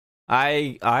again,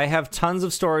 I have tons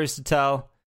of stories to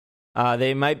tell.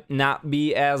 They might not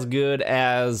be as good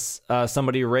as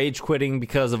somebody rage quitting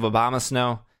because of Obama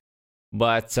snow,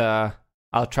 but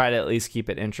I'll try to at least keep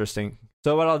it interesting.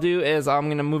 So what I'll do is I'm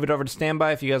going to move it over to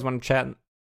standby if you guys want to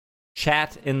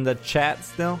chat in the chat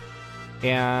still.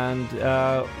 And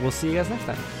we'll see you guys next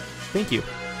time. Thank you.